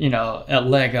get, a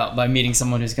leg up by meeting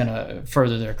someone who's going to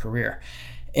further their career.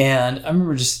 And I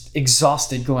remember just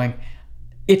exhausted going,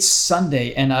 it's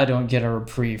Sunday and I don't get a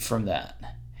reprieve from that.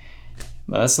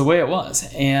 But that's the way it was.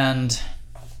 And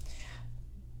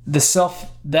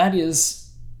that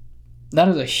is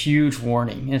a huge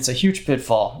warning. And it's a huge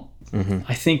pitfall. Mm-hmm.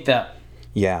 I think that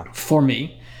for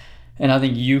me, and I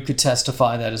think you could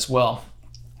testify that as well.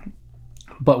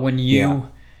 But when you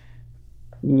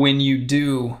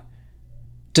do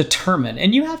determine,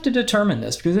 and you have to determine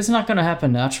this because it's not going to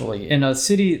happen naturally in a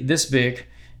city this big,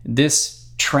 this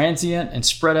transient and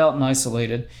spread out and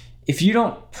isolated. If you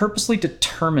don't purposely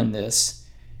determine this,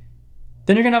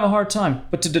 then you're going to have a hard time.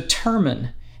 But to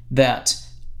determine that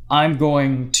I'm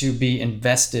going to be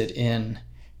invested in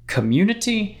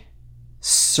community,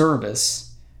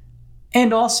 service,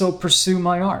 and also pursue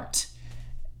my art.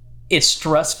 It's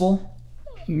stressful,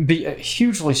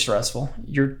 hugely stressful.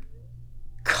 You're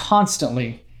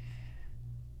constantly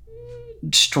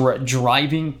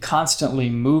driving, constantly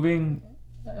moving,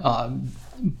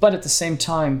 but at the same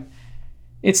time,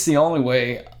 it's the only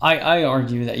way. I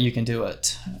argue that you can do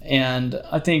it. And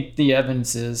I think the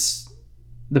evidence is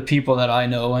the people that I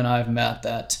know and I've met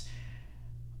that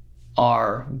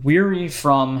are weary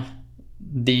from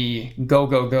the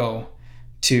go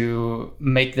to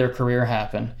make their career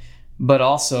happen, but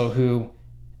also who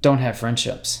don't have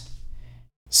friendships.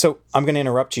 So I'm going to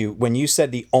interrupt you. When you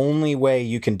said the only way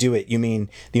you can do it, you mean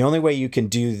the only way you can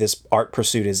do this art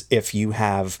pursuit is if you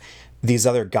have these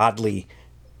other godly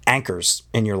anchors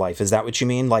in your life. Is that what you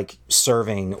mean? Like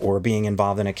serving or being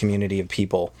involved in a community of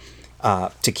people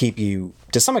to keep you,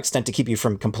 to some extent, to keep you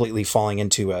from completely falling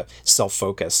into a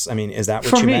self-focus. I mean, is that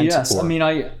what you meant? For me, yes. Or? I mean,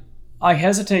 I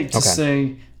hesitate to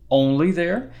say only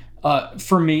there.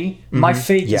 For me, my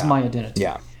faith is my identity.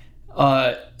 Yeah.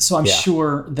 So I'm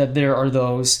sure that there are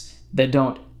those that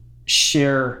don't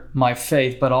share my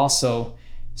faith, but also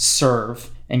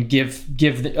serve and give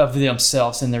of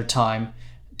themselves and their time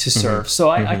to serve.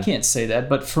 So I can't say that,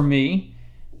 but for me,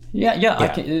 I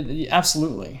can,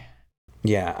 absolutely.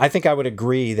 Yeah, I think I would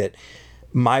agree that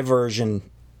my version,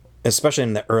 especially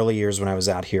in the early years when I was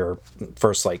out here,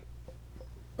 first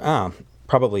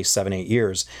probably 7-8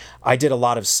 years, I did a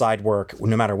lot of side work.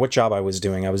 No matter what job I was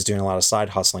doing a lot of side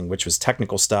hustling, which was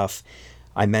technical stuff.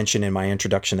 I mentioned in my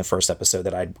introduction, the first episode,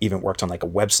 that I'd even worked on like a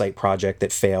website project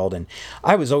that failed. And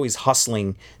I was always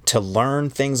hustling to learn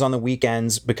things on the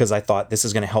weekends because I thought this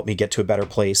is going to help me get to a better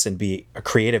place and be a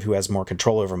creative who has more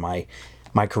control over my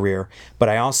career. But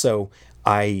I also,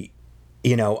 I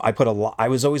put a lot, I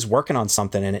was always working on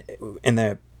something. And in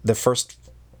the first,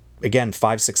 again,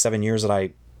 5, 6, 7 years that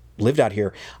I lived out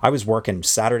here, I was working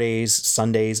Saturdays,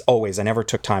 Sundays, always. I never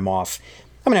took time off.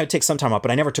 I mean, I would take some time off,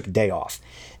 but I never took a day off.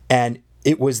 And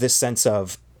it was this sense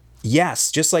of,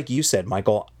 yes, just like you said,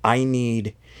 Michael, I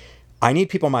need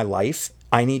people in my life.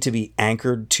 I need to be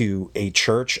anchored to a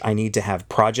church. I need to have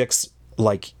projects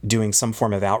like doing some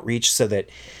form of outreach so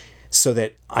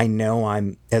that I know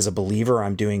I'm, as a believer,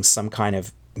 I'm doing some kind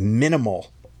of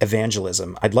minimal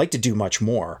evangelism. I'd like to do much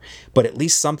more, but at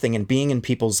least something, and being in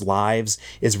people's lives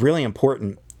is really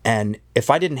important. And if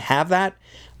I didn't have that,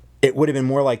 it would have been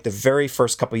more like the very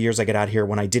first couple of years I got out here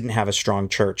when I didn't have a strong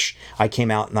church. I came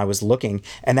out and I was looking,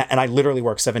 and I literally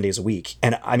worked 7 days a week.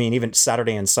 And I mean, even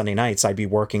Saturday and Sunday nights, I'd be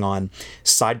working on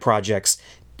side projects,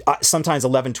 sometimes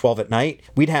 11, 12 at night.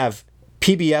 We'd have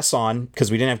PBS on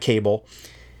because we didn't have cable.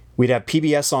 We'd have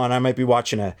PBS on. I might be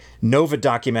watching a Nova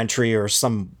documentary or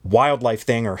some wildlife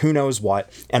thing or who knows what.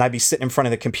 And I'd be sitting in front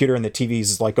of the computer and the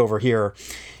TV's like over here.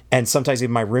 And sometimes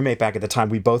even my roommate back at the time,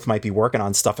 we both might be working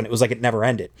on stuff, and it was like it never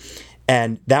ended.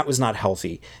 And that was not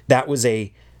healthy.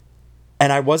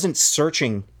 And I wasn't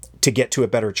searching to get to a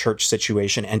better church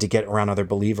situation and to get around other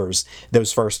believers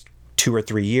those first 2 or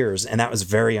 3 years. And that was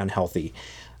very unhealthy.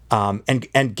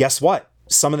 And guess what?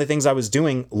 Some of the things I was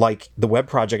doing, like the web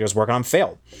project I was working on,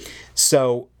 failed.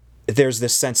 So there's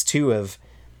this sense too of,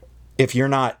 if you're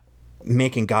not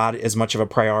making God as much of a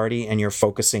priority and you're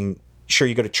focusing, sure,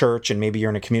 you go to church and maybe you're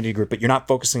in a community group, but you're not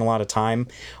focusing a lot of time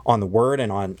on the word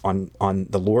and on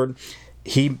the Lord,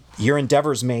 your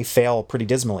endeavors may fail pretty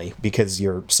dismally because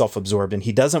you're self-absorbed, and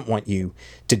he doesn't want you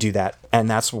to do that. And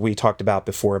that's what we talked about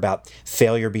before, about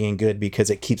failure being good because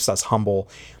it keeps us humble,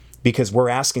 because we're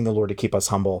asking the Lord to keep us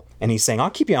humble. And he's saying, I'll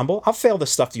keep you humble. I'll fail the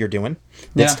stuff that you're doing.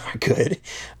 That's not good.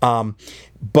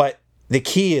 But the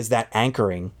key is that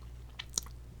anchoring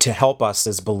to help us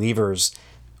as believers,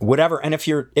 whatever. And if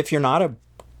you're not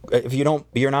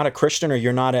a Christian, or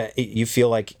you feel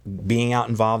like being out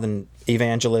involved in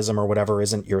evangelism or whatever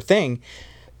isn't your thing,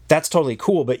 that's totally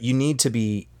cool. But you need to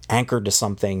be anchored to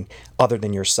something other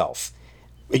than yourself.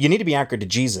 You need to be anchored to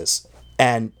Jesus.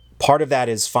 And part of that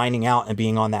is finding out and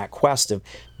being on that quest of,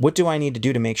 what do I need to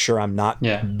do to make sure I'm not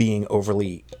being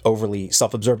overly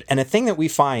self-absorbed? And a thing that we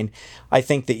find, I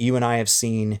think that you and I have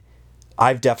seen,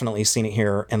 I've definitely seen it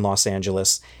here in Los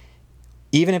Angeles,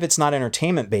 even if it's not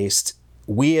entertainment based,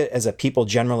 we as a people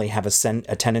generally have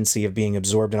a tendency of being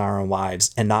absorbed in our own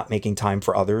lives and not making time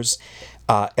for others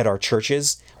at our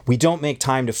churches. We don't make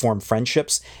time to form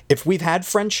friendships. If we've had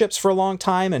friendships for a long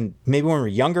time, and maybe when we were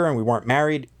younger and we weren't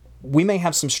married, we may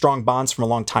have some strong bonds from a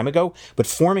long time ago, but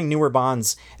forming newer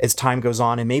bonds as time goes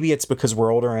on, and maybe it's because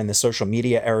we're older and the social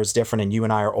media era is different and you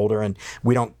and I are older and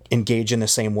we don't engage in the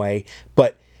same way,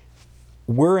 but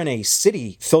we're in a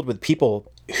city filled with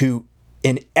people who,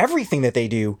 in everything that they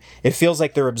do, it feels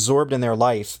like they're absorbed in their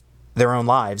life, their own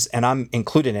lives, and I'm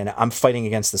included in it. I'm fighting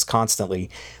against this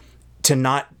constantly, to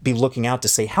not be looking out to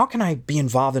say, how can I be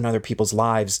involved in other people's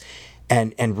lives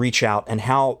and reach out,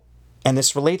 and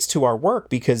this relates to our work,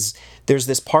 because there's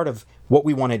this part of what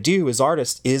we want to do as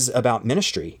artists is about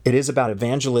ministry. It is about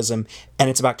evangelism, and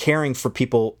it's about caring for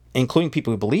people, including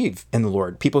people who believe in the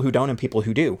Lord, people who don't and people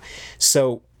who do.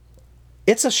 So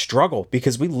it's a struggle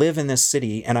because we live in this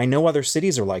city, and I know other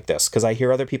cities are like this because I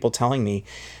hear other people telling me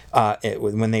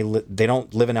when they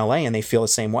don't live in LA and they feel the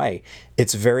same way.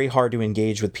 It's very hard to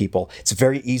engage with people. It's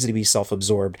very easy to be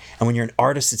self-absorbed. And when you're an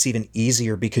artist, it's even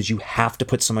easier because you have to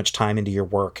put so much time into your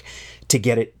work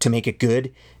to make it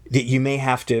good, that you may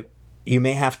have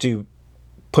to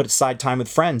put aside time with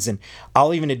friends. And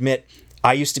I'll even admit,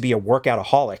 I used to be a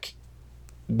workoutaholic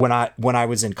when I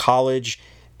was in college.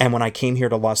 And when I came here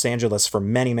to Los Angeles for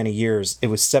many, many years, it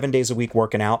was 7 days a week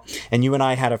working out. And you and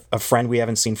I had a friend we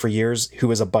haven't seen for years who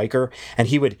was a biker, and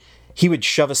he would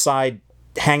shove aside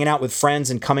hanging out with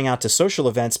friends and coming out to social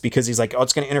events because he's like, oh,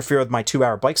 it's going to interfere with my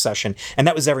 2-hour bike session. And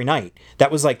that was every night. That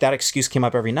was like, that excuse came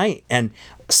up every night. And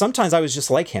sometimes I was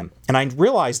just like him. And I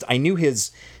realized I knew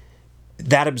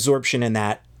that absorption in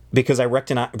that, because I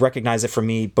recognize it for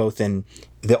me both in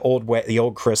the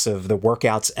old Chris of the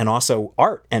workouts and also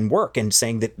art and work, and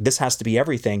saying that this has to be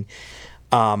everything.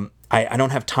 I don't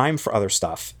have time for other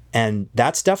stuff. And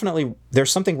that's definitely,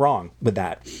 there's something wrong with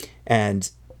that. And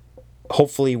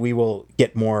hopefully we will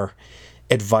get more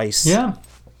advice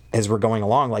as we're going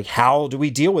along, like, how do we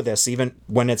deal with this even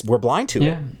when we're blind to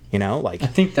Yeah. it, like, I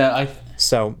think that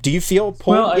so do you feel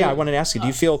pulled? Well, I wanted to ask you, do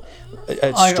you feel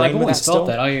I've strained with that always still? felt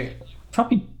that. I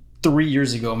probably 3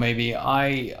 years ago, maybe.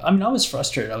 I mean, I was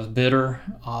frustrated. I was bitter.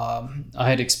 I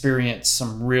had experienced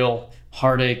some real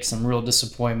heartache, some real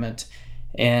disappointment,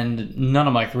 and none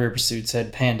of my career pursuits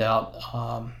had panned out.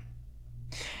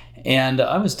 And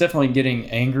I was definitely getting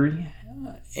angry.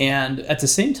 And at the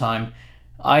same time,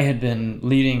 I had been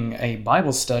leading a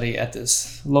Bible study at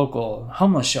this local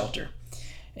homeless shelter.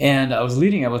 And I was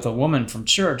leading it with a woman from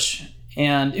church,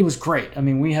 and it was great. I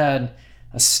mean, we had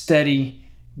a steady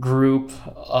group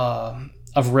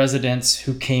of residents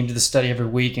who came to the study every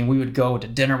week, and we would go to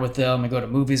dinner with them and go to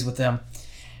movies with them.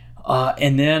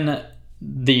 And then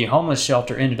the homeless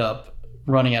shelter ended up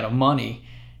running out of money,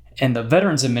 and the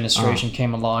Veterans Administration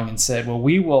came along and said, well,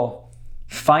 we will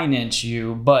finance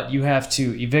you, but you have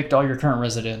to evict all your current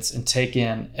residents and take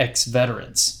in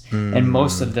ex-veterans. And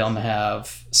most of them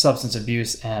have substance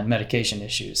abuse and medication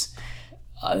issues.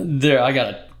 I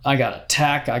got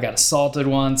attacked. I got assaulted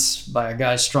once by a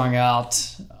guy strung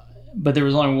out. But there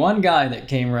was only one guy that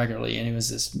came regularly, and he was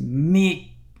this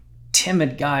meek,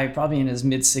 timid guy, probably in his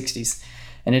mid-60s,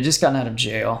 and had just gotten out of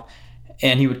jail.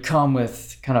 And he would come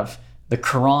with kind of the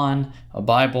Quran, a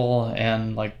Bible,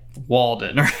 and like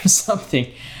Walden or something.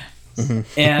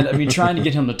 And I mean, trying to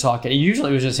get him to talk.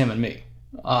 Usually it was just him and me.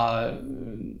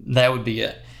 That would be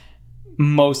it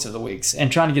most of the weeks.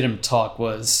 And trying to get him to talk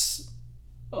was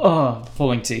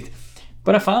pulling teeth.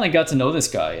 But I finally got to know this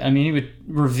guy. I mean, he would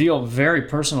reveal very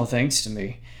personal things to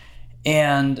me.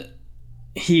 And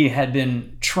he had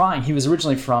been trying, he was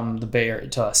originally from the Bay Area,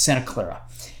 to Santa Clara.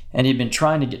 And he'd been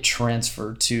trying to get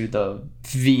transferred to the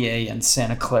VA in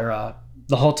Santa Clara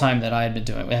the whole time that I had been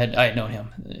doing it. I had known him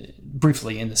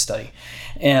briefly in the study.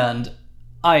 And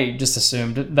I just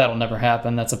assumed that'll never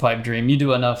happen. That's a pipe dream. You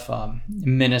do enough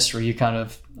ministry, you kind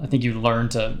of, I think you learn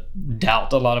to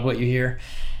doubt a lot of what you hear.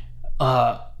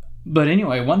 But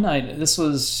anyway, one night, this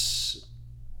was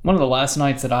one of the last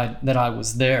nights that I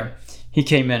was there, he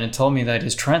came in and told me that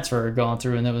his transfer had gone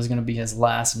through and that was going to be his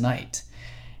last night.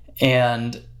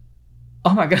 And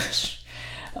oh my gosh,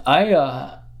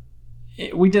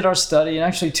 we did our study, and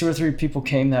actually 2 or 3 people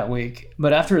came that week.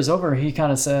 But after it was over, he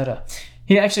kind of said,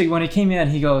 when he came in,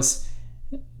 he goes,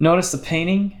 notice the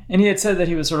painting? And he had said that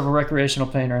he was sort of a recreational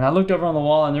painter. And I looked over on the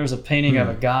wall, and there was a painting of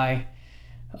a guy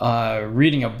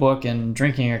reading a book and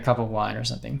drinking a cup of wine or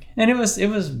something. And it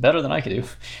was better than I could do.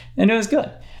 And it was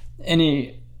good. And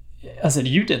I said,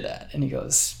 you did that? And he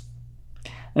goes,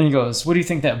 what do you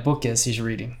think that book is he's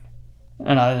reading?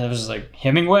 And I was just like,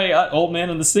 Hemingway, Old Man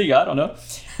and the Sea, I don't know.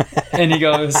 And he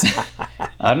goes,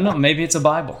 I don't know, maybe it's a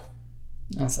Bible.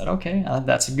 I said, okay,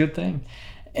 that's a good thing.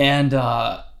 And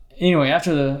anyway,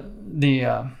 after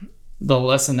the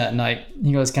lesson that night,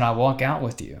 he goes, can I walk out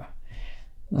with you?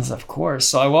 I said, of course.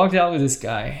 So I walked out with this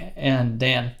guy and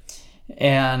Dan,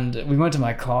 and we went to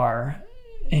my car,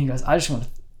 and he goes, I just want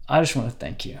to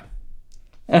thank you.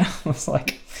 And I was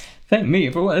like, thank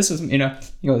me for what? This is, he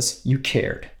goes, you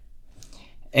cared.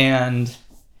 And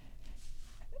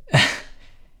I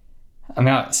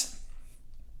mean,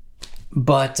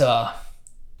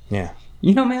 yeah,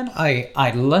 man,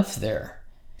 I left there,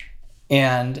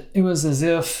 and it was as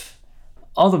if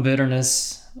all the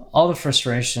bitterness, all the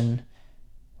frustration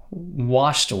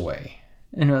washed away.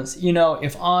 And it was,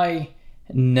 if I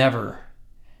never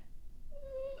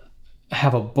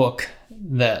have a book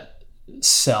that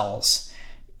sells,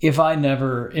 if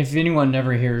anyone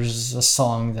never hears a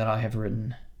song that I have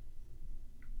written,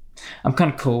 I'm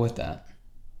kind of cool with that.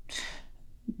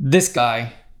 This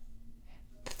guy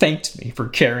thanked me for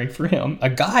caring for him, a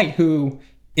guy who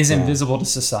is invisible to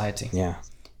society,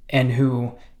 and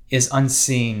who is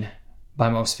unseen by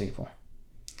most people.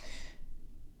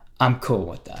 I'm cool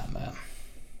with that, man.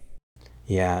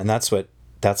 Yeah, and that's what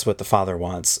the Father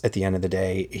wants. At the end of the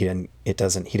day, he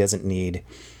doesn't need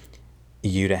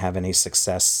you to have any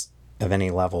success of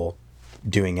any level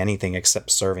doing anything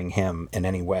except serving him in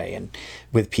any way. And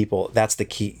with people, that's the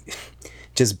key.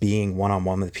 Just being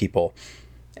one-on-one with people.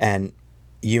 And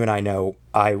you and I know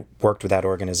I worked with that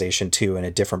organization too in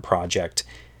a different project,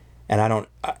 and I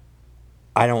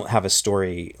don't have a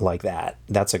story like that.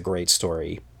 That's a great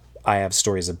story. I have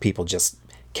stories of people just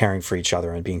caring for each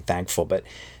other and being thankful. But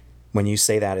when you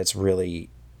say that, it's really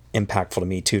impactful to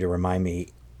me too, to remind me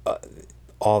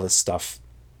all this stuff.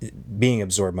 Being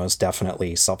absorbed, most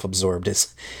definitely. Self-absorbed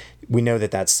is, we know that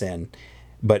that's sin,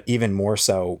 but even more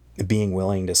so, being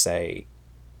willing to say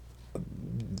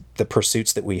the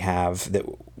pursuits that we have, that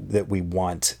that we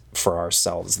want for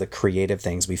ourselves, the creative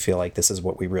things we feel like this is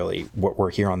what we're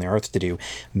here on the earth to do,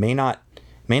 may not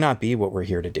be what we're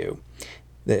here to do.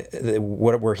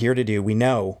 What we're here to do, we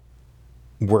know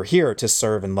we're here to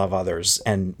serve and love others,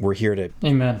 and we're here to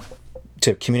Amen.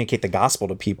 to communicate the gospel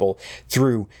to people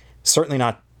through certainly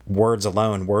not words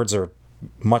alone. Words are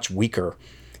much weaker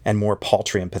and more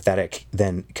paltry and pathetic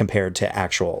than compared to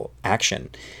actual action.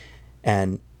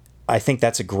 And I think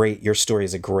your story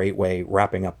is a great way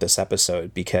wrapping up this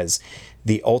episode, because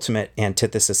the ultimate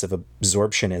antithesis of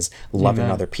absorption is loving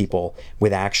Amen. other people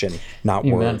with action, not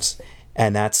Amen. words.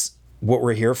 And that's what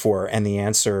we're here for. And the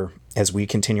answer, as we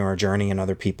continue our journey, and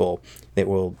other people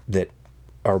that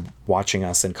are watching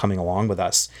us and coming along with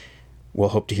us, we'll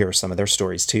hope to hear some of their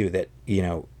stories too, that,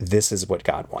 this is what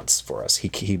God wants for us.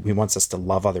 He wants us to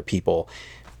love other people.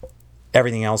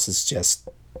 Everything else is just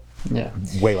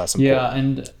way less important. Yeah,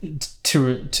 and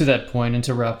to that point, and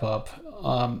to wrap up,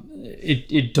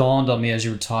 it dawned on me as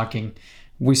you were talking.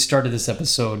 We started this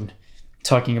episode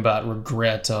talking about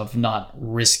regret of not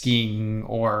risking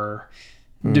or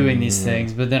doing these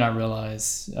things, but then I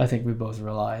think we both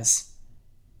realize,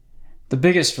 the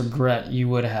biggest regret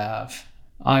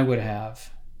I would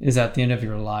have, is at the end of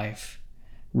your life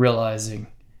realizing,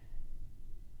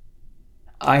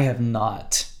 I have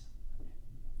not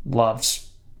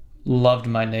loved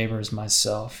my neighbor as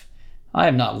myself. I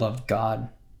have not loved God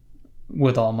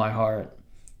with all my heart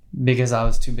because I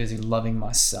was too busy loving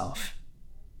myself.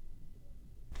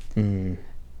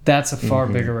 That's a far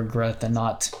bigger regret than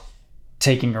not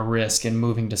taking a risk and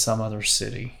moving to some other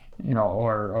city,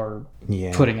 or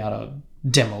putting out a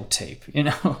demo tape.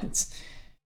 It's.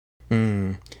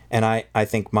 And I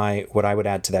think what I would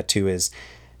add to that too is,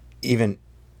 even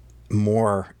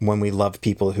more when we love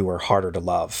people who are harder to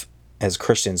love. As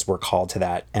Christians, we're called to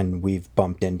that, and we've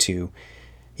bumped into,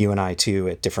 you and I too,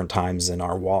 at different times in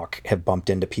our walk, have bumped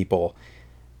into people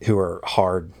who are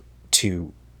hard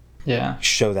to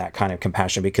show that kind of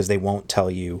compassion, because they won't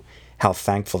tell you how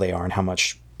thankful they are and how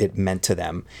much it meant to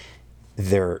them.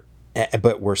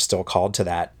 But we're still called to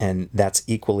that, and that's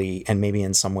equally, and maybe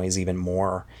in some ways even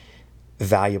more,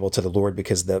 valuable to the Lord,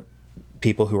 because the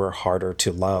people who are harder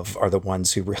to love are the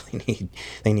ones who really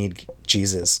need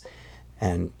Jesus.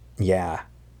 And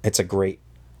it's a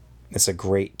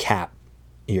great cap,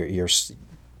 your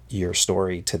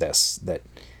story to this, that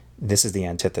this is the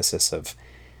antithesis of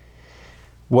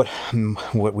what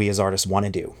we as artists want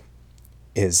to do,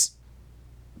 is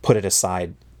put it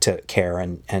aside to care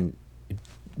and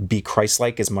be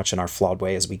Christ-like as much in our flawed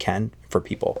way as we can for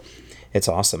people. It's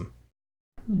awesome.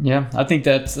 Yeah, I think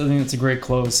that's a great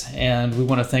close, and we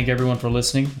want to thank everyone for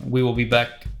listening. We will be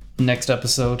back next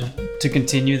episode to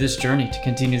continue this journey, to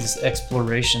continue this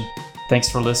exploration. Thanks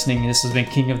for listening. This has been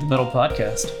King of the Middle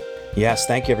Podcast. Yes,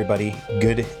 thank you, everybody.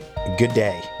 Good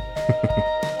day.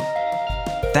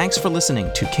 Thanks for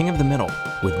listening to King of the Middle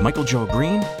with Michael Joe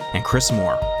Green and Chris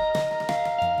Moore.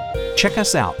 Check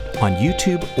us out on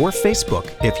YouTube or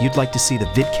Facebook if you'd like to see the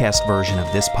vidcast version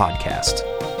of this podcast.